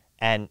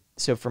 And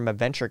so from a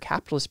venture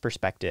capitalist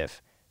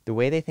perspective, the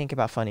way they think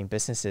about funding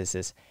businesses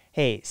is,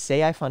 hey,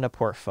 say I fund a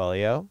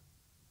portfolio,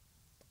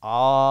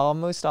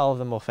 almost all of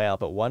them will fail,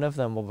 but one of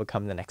them will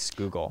become the next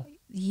Google.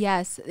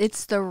 Yes,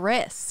 it's the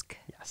risk.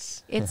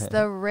 Yes. It's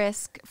the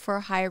risk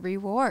for high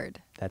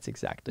reward. That's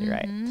exactly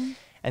right.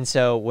 And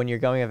so when you're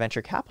going a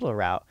venture capital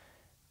route,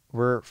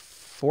 we're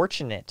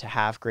fortunate to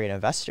have great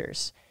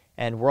investors,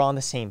 and we're on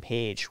the same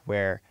page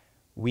where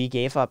we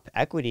gave up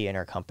equity in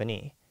our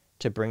company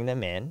to bring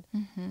them in,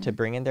 to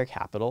bring in their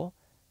capital,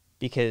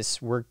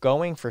 because we're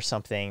going for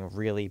something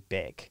really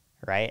big,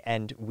 right?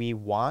 And we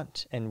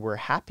want and we're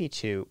happy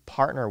to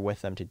partner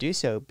with them to do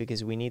so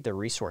because we need the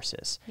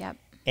resources. Yep.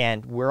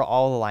 And we're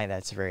all aligned that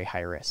it's very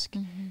high risk.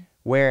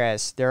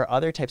 Whereas there are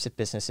other types of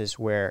businesses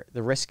where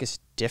the risk is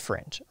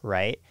different,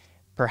 right?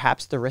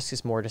 Perhaps the risk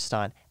is more just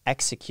on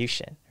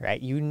execution,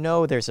 right? You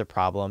know there's a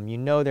problem, you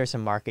know there's a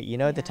market, you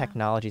know the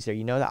technology's there,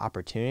 you know the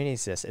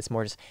opportunities exist. It's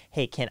more just,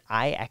 hey, can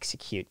I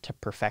execute to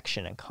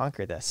perfection and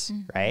conquer this,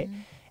 right?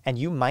 And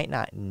you might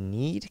not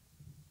need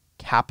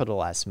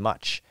capital as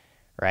much,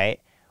 right?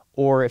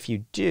 Or if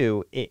you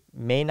do, it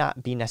may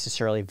not be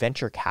necessarily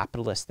venture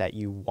capitalists that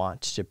you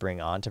want to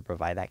bring on to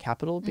provide that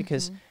capital,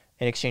 because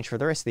in exchange for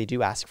the risk, they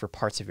do ask for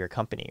parts of your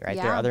company, right?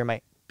 There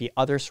might be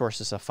other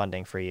sources of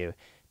funding for you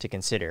to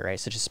consider, right?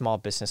 Such as small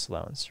business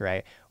loans,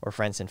 right? Or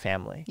friends and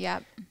family.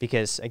 Yep.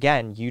 Because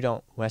again, you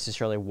don't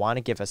necessarily want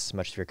to give us as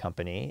much of your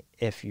company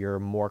if you're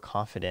more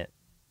confident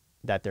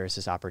that there's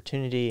this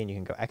opportunity and you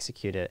can go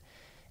execute it.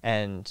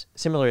 And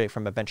similarly,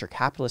 from a venture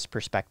capitalist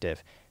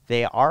perspective,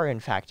 they are in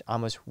fact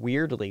almost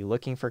weirdly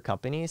looking for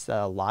companies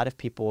that a lot of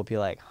people will be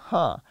like,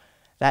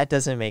 that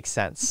doesn't make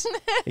sense.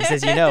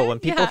 Because when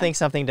people think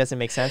something doesn't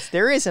make sense,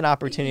 there is an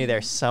opportunity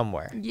there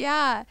somewhere.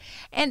 Yeah.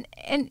 And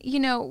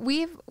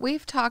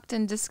we've talked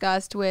and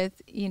discussed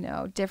with,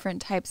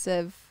 different types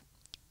of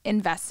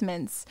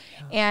investments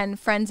and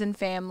friends and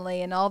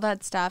family and all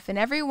that stuff, and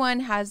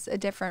everyone has a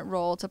different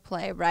role to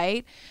play,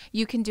 right?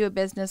 You can do a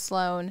business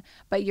loan,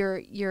 but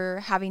you're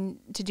having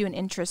to do an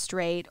interest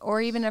rate,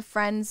 or even a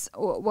friend's.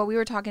 What we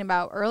were talking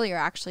about earlier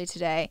actually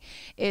today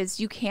is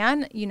you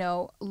can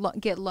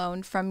get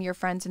loaned from your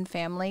friends and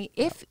family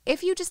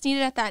if you just need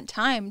it at that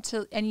time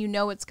and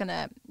it's going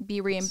to be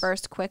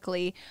reimbursed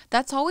quickly.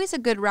 That's always a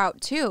good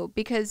route too,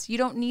 because you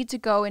don't need to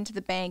go into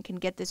the bank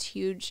and get this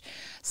huge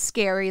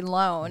scary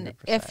loan.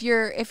 100%.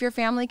 If your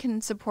family can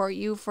support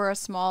you for a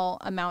small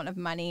amount of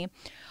money.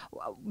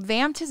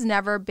 ReVampped has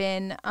never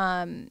been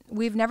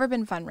we've never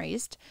been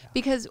fundraised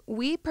because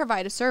we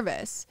provide a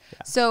service.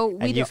 So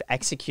you've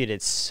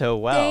executed so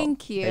well.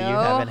 Thank you. That you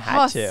haven't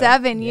had to.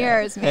 7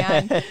 years,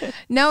 man.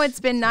 No,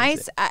 it's been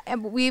nice.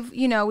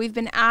 We've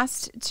been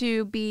asked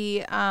to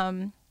be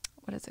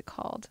what is it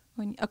called?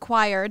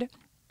 Acquired.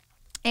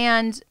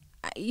 And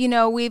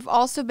we've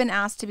also been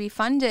asked to be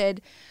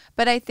funded,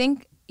 but I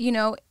think,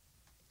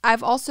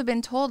 I've also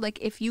been told, like,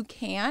 if you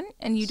can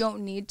and you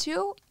don't need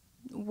to,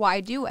 why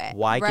do it?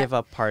 Why give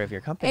up part of your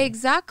company?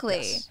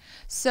 Exactly. Yes.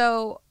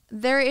 So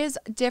there is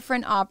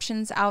different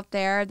options out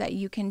there that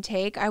you can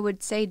take. I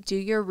would say do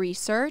your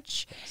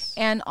research.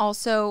 And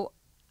also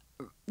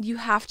you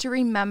have to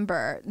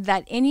remember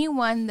that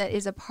anyone that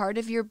is a part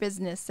of your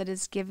business that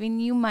is giving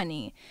you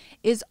money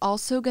is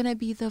also going to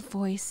be the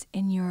voice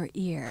in your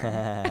ear.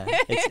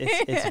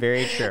 It's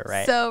very true,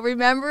 right? So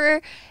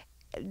remember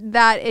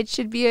that it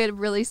should be a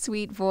really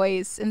sweet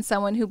voice and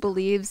someone who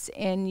believes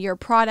in your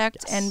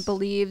product and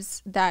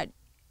believes that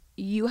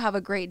you have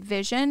a great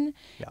vision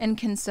and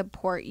can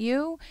support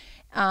you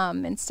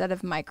instead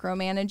of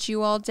micromanage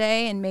you all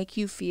day and make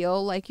you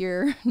feel like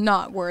you're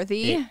not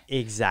worthy.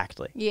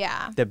 Exactly.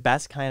 Yeah. The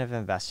best kind of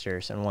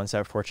investors and ones that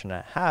are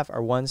fortunate to have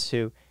are ones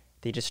who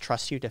they just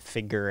trust you to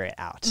figure it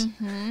out.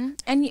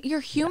 And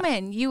you're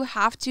human. You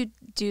have to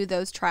do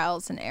those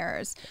trials and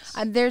errors.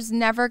 There's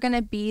never going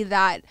to be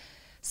that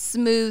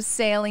smooth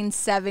sailing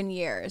 7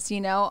 years.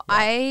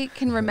 I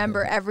can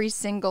remember every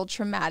single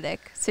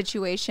traumatic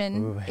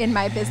situation in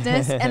my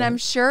business, and I'm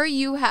sure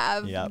you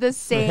have the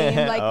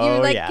same.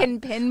 Like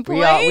can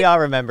pinpoint. We all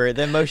remember.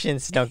 The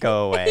emotions don't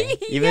go away,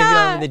 even if you don't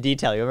remember the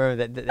detail. You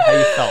remember how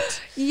you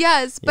felt.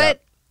 Yes,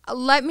 but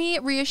let me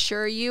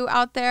reassure you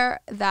out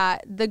there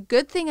that the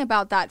good thing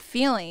about that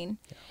feeling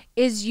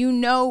is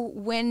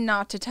when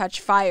not to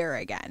touch fire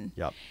again.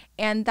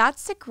 And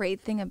that's the great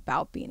thing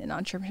about being an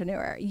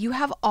entrepreneur. You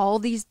have all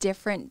these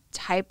different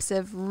types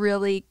of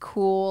really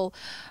cool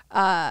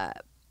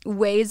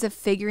ways of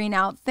figuring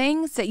out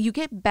things that you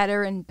get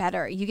better and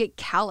better. You get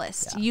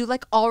calloused. You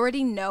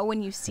already know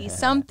when you see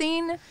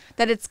something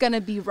that it's going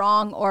to be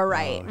wrong or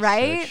right,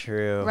 right? So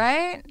true.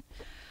 Right?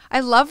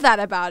 I love that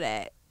about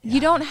it. You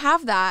don't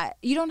have that.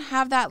 You don't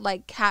have that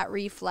cat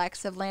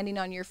reflex of landing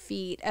on your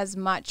feet as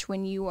much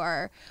when you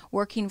are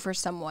working for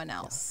someone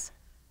else.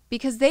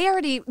 Because they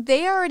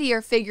already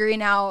are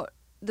figuring out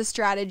the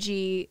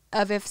strategy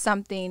of if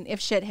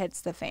shit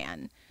hits the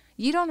fan.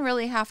 You don't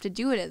really have to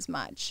do it as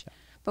much.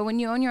 But when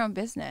you own your own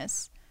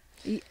business,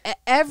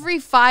 Every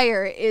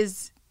fire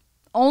is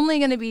only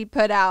going to be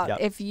put out Yep.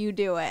 if you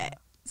do it.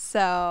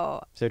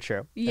 So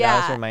true. Yeah. It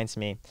always reminds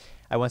me,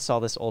 I once saw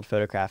this old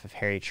photograph of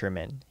Harry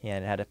Truman,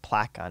 and it had a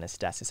plaque on his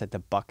desk. It said, "The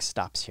buck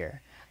stops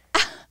here."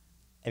 And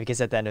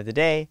because at the end of the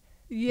day,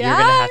 you're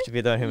going to have to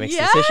be the one who makes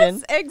the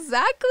decision.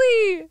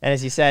 Exactly. And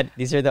as you said,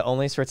 these are the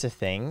only sorts of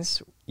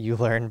things you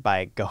learn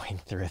by going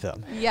through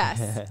them.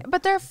 Yes,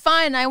 but they're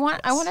fun. I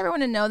want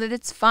everyone to know that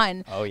it's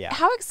fun. Oh, yeah.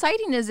 How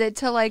exciting is it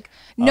to like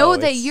know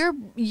that it's-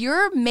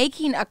 you're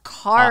making a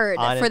card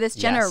for this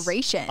yes.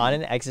 generation? On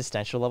an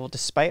existential level,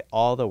 despite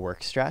all the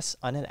work stress,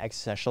 on an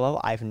existential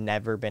level, I've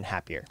never been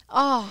happier.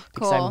 Oh,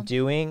 cool. Because I'm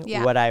doing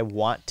what I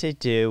want to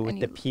do with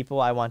the people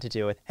I want to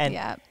do with. And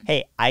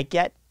hey, I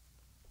get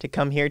to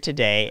come here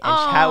today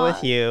and chat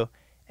with you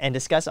and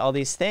discuss all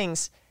these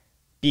things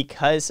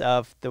because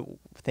of the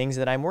things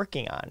that I'm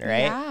working on,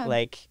 right? Yeah.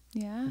 Like,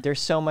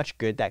 there's so much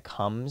good that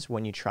comes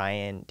when you try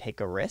and take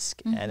a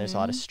risk, and there's a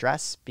lot of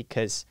stress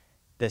because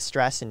the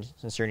stress and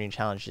uncertainty and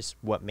challenge is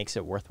what makes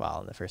it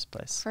worthwhile in the first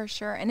place. For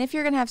sure. And if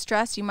you're going to have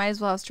stress, you might as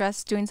well have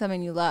stress doing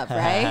something you love,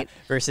 right?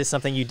 Versus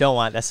something you don't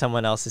want that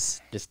someone else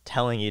is just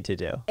telling you to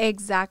do.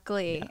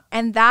 Exactly. Yeah.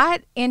 And that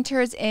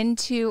enters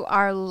into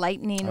our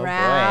lightning round.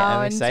 Boy,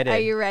 I'm excited. Are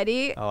you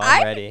ready? Oh,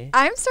 I'm ready.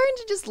 I'm starting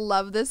to just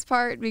love this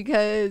part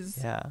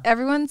because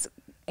everyone's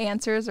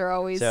answers are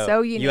always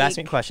so unique. You ask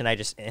me a question, I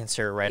just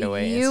answer right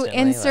away. You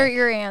instantly, insert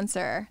your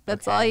answer.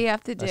 That's all you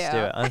have to do. Let's do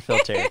it.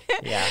 Unfiltered.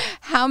 Yeah.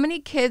 How many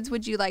kids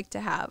would you like to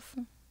have?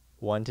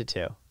 1 to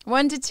 2.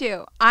 1 to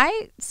 2.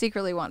 I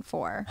secretly want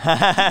 4.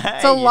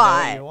 It's a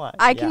lot.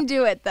 I can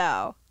do it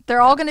though.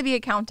 They're all going to be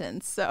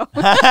accountants, so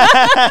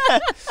I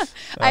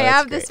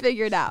have this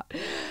figured out.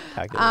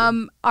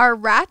 Are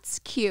rats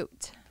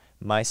cute?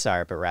 Mice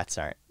are, but rats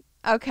aren't.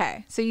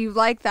 Okay, so you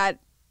like that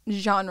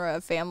genre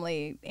of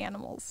family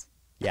animals.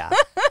 Yeah.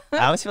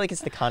 I almost feel like it's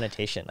the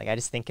connotation. Like, I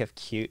just think of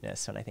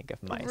cuteness when I think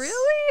of mice.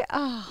 Really?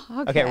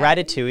 Oh, okay.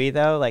 Ratatouille,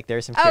 though, like,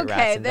 there's some cute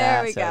rats in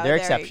that. So there are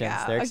exceptions.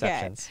 There are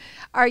exceptions.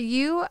 Are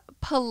you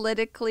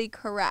politically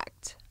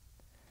correct?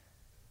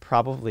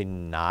 Probably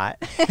not.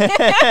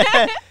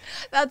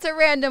 That's a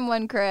random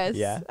one, Chris.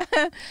 Yeah.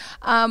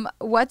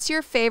 What's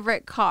your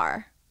favorite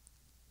car?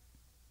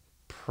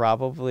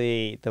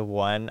 Probably the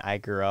one I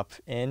grew up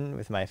in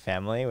with my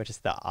family, which is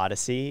the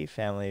Odyssey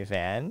family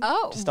van.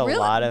 Oh, just a really?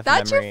 lot of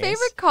That's memories. your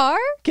favorite car?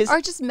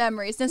 Or just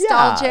memories?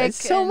 Nostalgic? Yeah,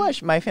 it's so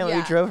much. My family,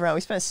 we drove around.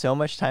 We spent so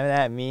much time with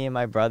that, me and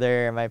my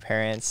brother and my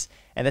parents.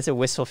 And that's a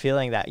wistful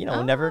feeling that,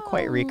 we'll never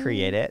quite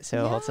recreate it.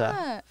 So it's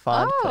a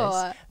fond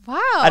place. Wow.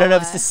 I don't know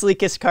if it's the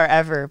sleekest car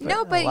ever, but,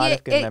 a lot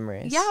of good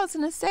memories. Yeah, I was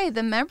going to say,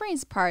 the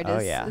memories part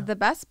is the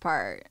best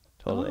part.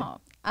 Totally.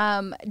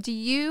 Do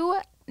you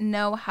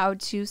know how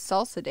to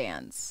salsa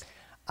dance?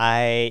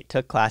 I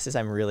took classes.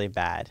 I'm really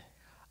bad.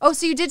 Oh,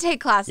 so you did take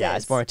classes? Yeah, I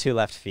was born with 2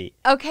 left feet.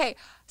 Okay,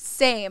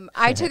 same.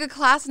 I took a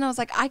class and I was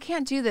like, I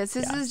can't do this.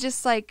 This is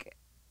just like...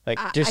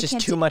 there's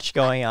just too much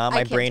going on.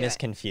 My brain is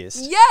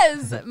confused.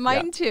 Yes,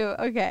 mine too.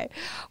 Okay.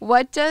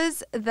 What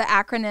does the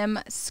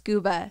acronym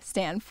SCUBA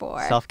stand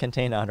for?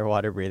 Self-contained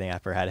underwater breathing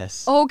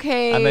apparatus.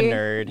 Okay. I'm a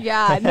nerd.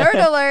 Yeah,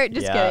 nerd alert.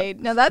 Just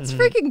kidding. No, that's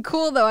freaking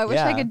cool though. I wish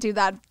I could do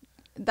that.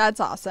 That's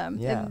awesome.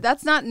 Yeah.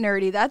 That's not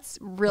nerdy. That's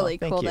really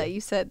cool that you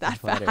said that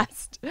flattered.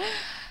 fast.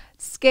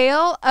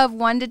 Scale of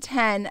 1 to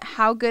 10,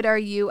 how good are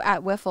you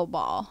at wiffle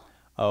ball?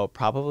 Oh,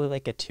 probably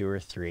like a 2 or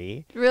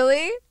 3.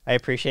 Really? I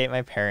appreciate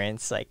my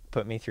parents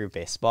put me through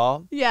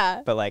baseball.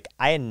 Yeah. But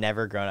I had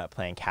never grown up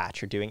playing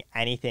catch or doing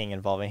anything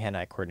involving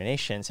hand-eye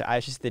coordination. So I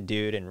was just the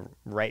dude in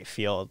right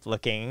field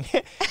looking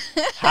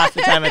half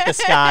the time at the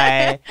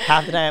sky,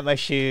 half the time at my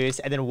shoes,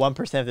 and then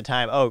 1% of the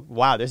time, oh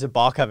wow, there's a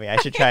ball coming. I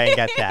should try and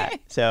get that.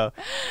 So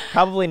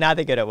probably not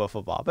that good at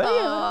wiffle ball, but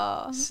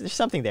there's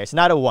something there. It's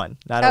not a 1.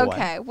 Not a 1.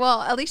 Okay.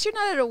 Well, at least you're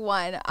not at a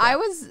 1. Yeah.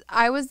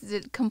 I was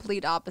the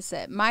complete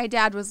opposite. My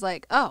dad was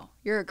like, "Oh,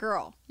 you're a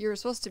girl. You're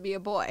supposed to be a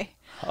boy.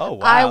 Oh,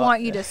 wow. I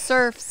want you to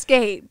surf,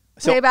 skate,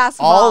 play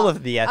basketball." All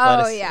of the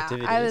athletic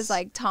activities. I was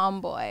like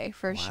tomboy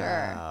for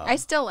sure. I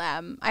still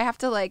am. I have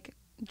to dress.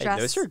 Hey,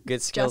 those are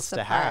good skills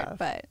to have.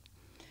 But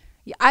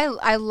yeah,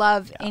 I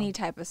love any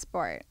type of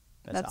sport.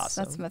 That's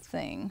awesome. That's my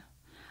thing.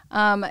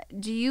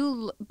 Do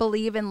you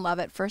believe in love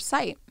at first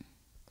sight?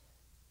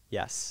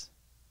 Yes.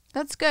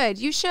 That's good.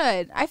 You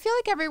should. I feel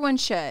like everyone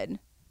should.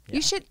 Yeah.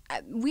 You should.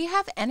 We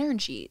have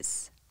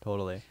energies.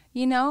 Totally.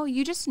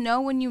 You just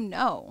know when you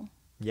know.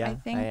 Yeah,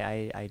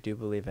 I do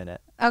believe in it.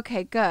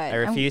 Okay, good. I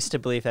refuse to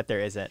believe that there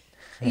isn't.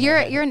 You're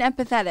an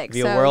empathetic. It'd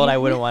be a world I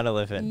wouldn't want to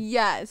live in.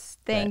 Yes,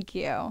 thank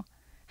you.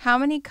 How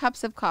many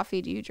cups of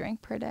coffee do you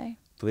drink per day?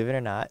 Believe it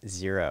or not,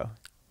 0.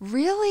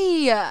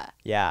 Really?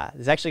 Yeah,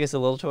 this actually gets a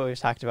little to what we've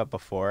talked about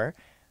before.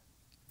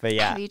 But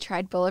yeah. Have you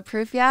tried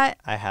Bulletproof yet?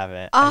 I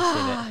haven't.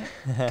 I've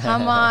seen it.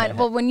 Come on.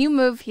 Well, when you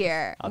move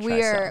here,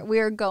 we some.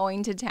 are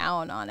going to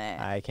town on it.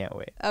 I can't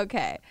wait.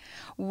 Okay.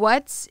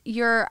 What's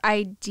your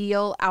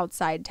ideal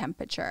outside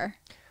temperature?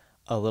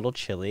 A little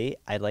chilly.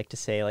 I'd like to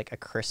say a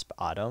crisp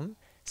autumn.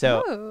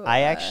 So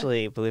I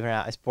actually, believe it or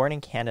not, I was born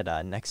in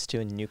Canada next to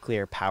a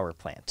nuclear power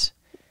plant.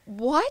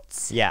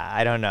 What? Yeah,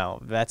 I don't know.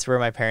 That's where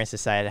my parents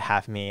decided to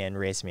have me and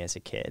raise me as a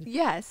kid.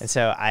 Yes. And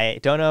so I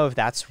don't know if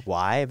that's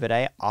why, but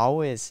I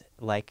always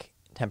like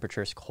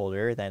temperatures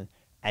colder than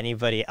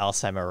anybody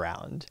else I'm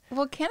around.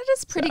 Well,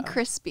 Canada's pretty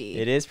crispy.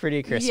 It is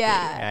pretty crispy,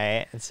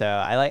 right? And so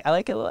I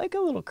like it like a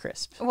little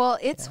crisp. Well,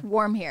 it's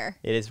warm here.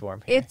 It is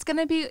warm here. It's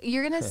gonna be.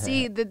 You're gonna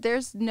see that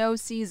there's no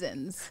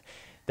seasons.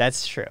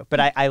 That's true. But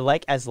I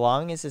like, as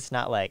long as it's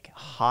not like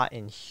hot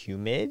and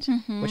humid,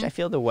 which I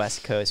feel the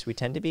West Coast, we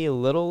tend to be a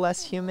little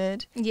less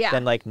humid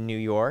than like New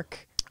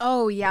York.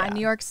 Oh, yeah.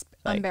 New York's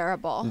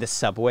unbearable. The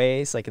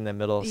subways, like in the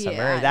middle of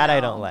summer, I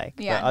don't like.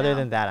 Yeah, but other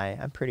than that,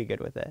 I'm pretty good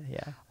with it.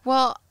 Yeah.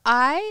 Well,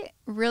 I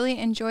really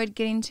enjoyed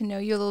getting to know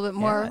you a little bit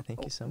more. Yeah,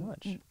 thank you so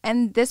much.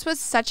 And this was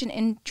such an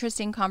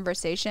interesting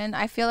conversation.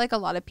 I feel like a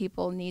lot of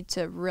people need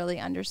to really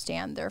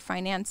understand their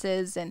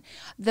finances and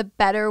the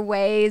better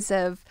ways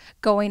of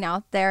going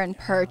out there and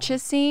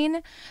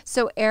purchasing.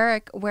 So,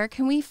 Eric, where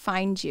can we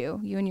find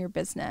you and your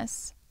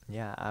business?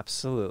 Yeah,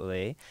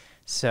 absolutely.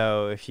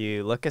 So if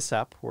you look us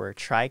up, we're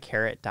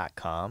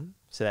trycarrot.com.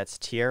 So that's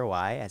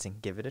TRY as in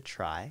give it a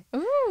try.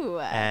 Ooh.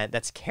 And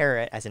that's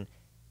carrot as in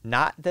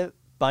not the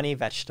bunny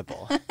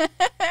vegetable,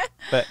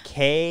 but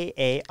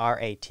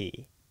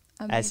KARAT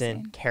as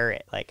in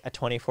carrot, like a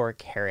 24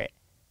 carat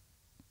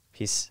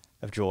piece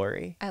of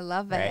jewelry. I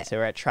love it. Right? So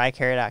we're at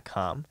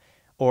trycarrot.com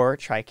or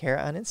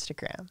trycarrot on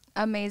Instagram.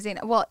 Amazing.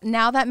 Well,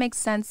 now that makes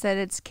sense that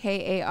it's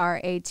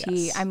KARAT.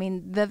 Yes. I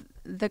mean,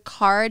 the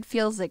card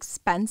feels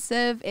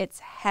expensive. It's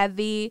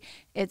heavy.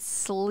 It's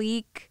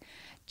sleek.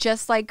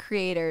 Just like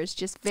creators,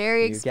 just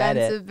very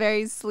expensive,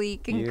 very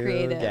sleek and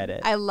creative. Get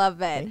it. I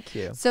love it. Thank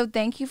you. So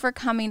thank you for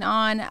coming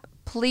on.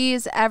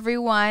 Please,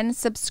 everyone,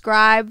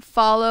 subscribe,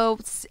 follow,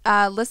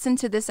 listen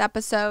to this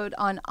episode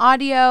on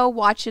audio,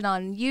 watch it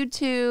on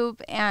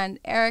YouTube. And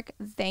Eric,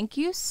 thank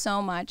you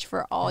so much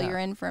for all your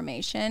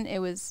information. It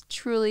was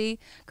truly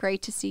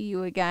great to see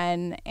you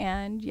again.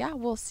 And yeah,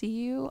 we'll see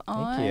you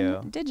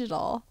on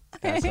digital.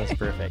 That sounds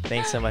perfect.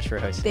 Thanks so much for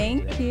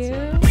hosting. Thank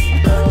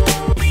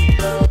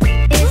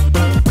you.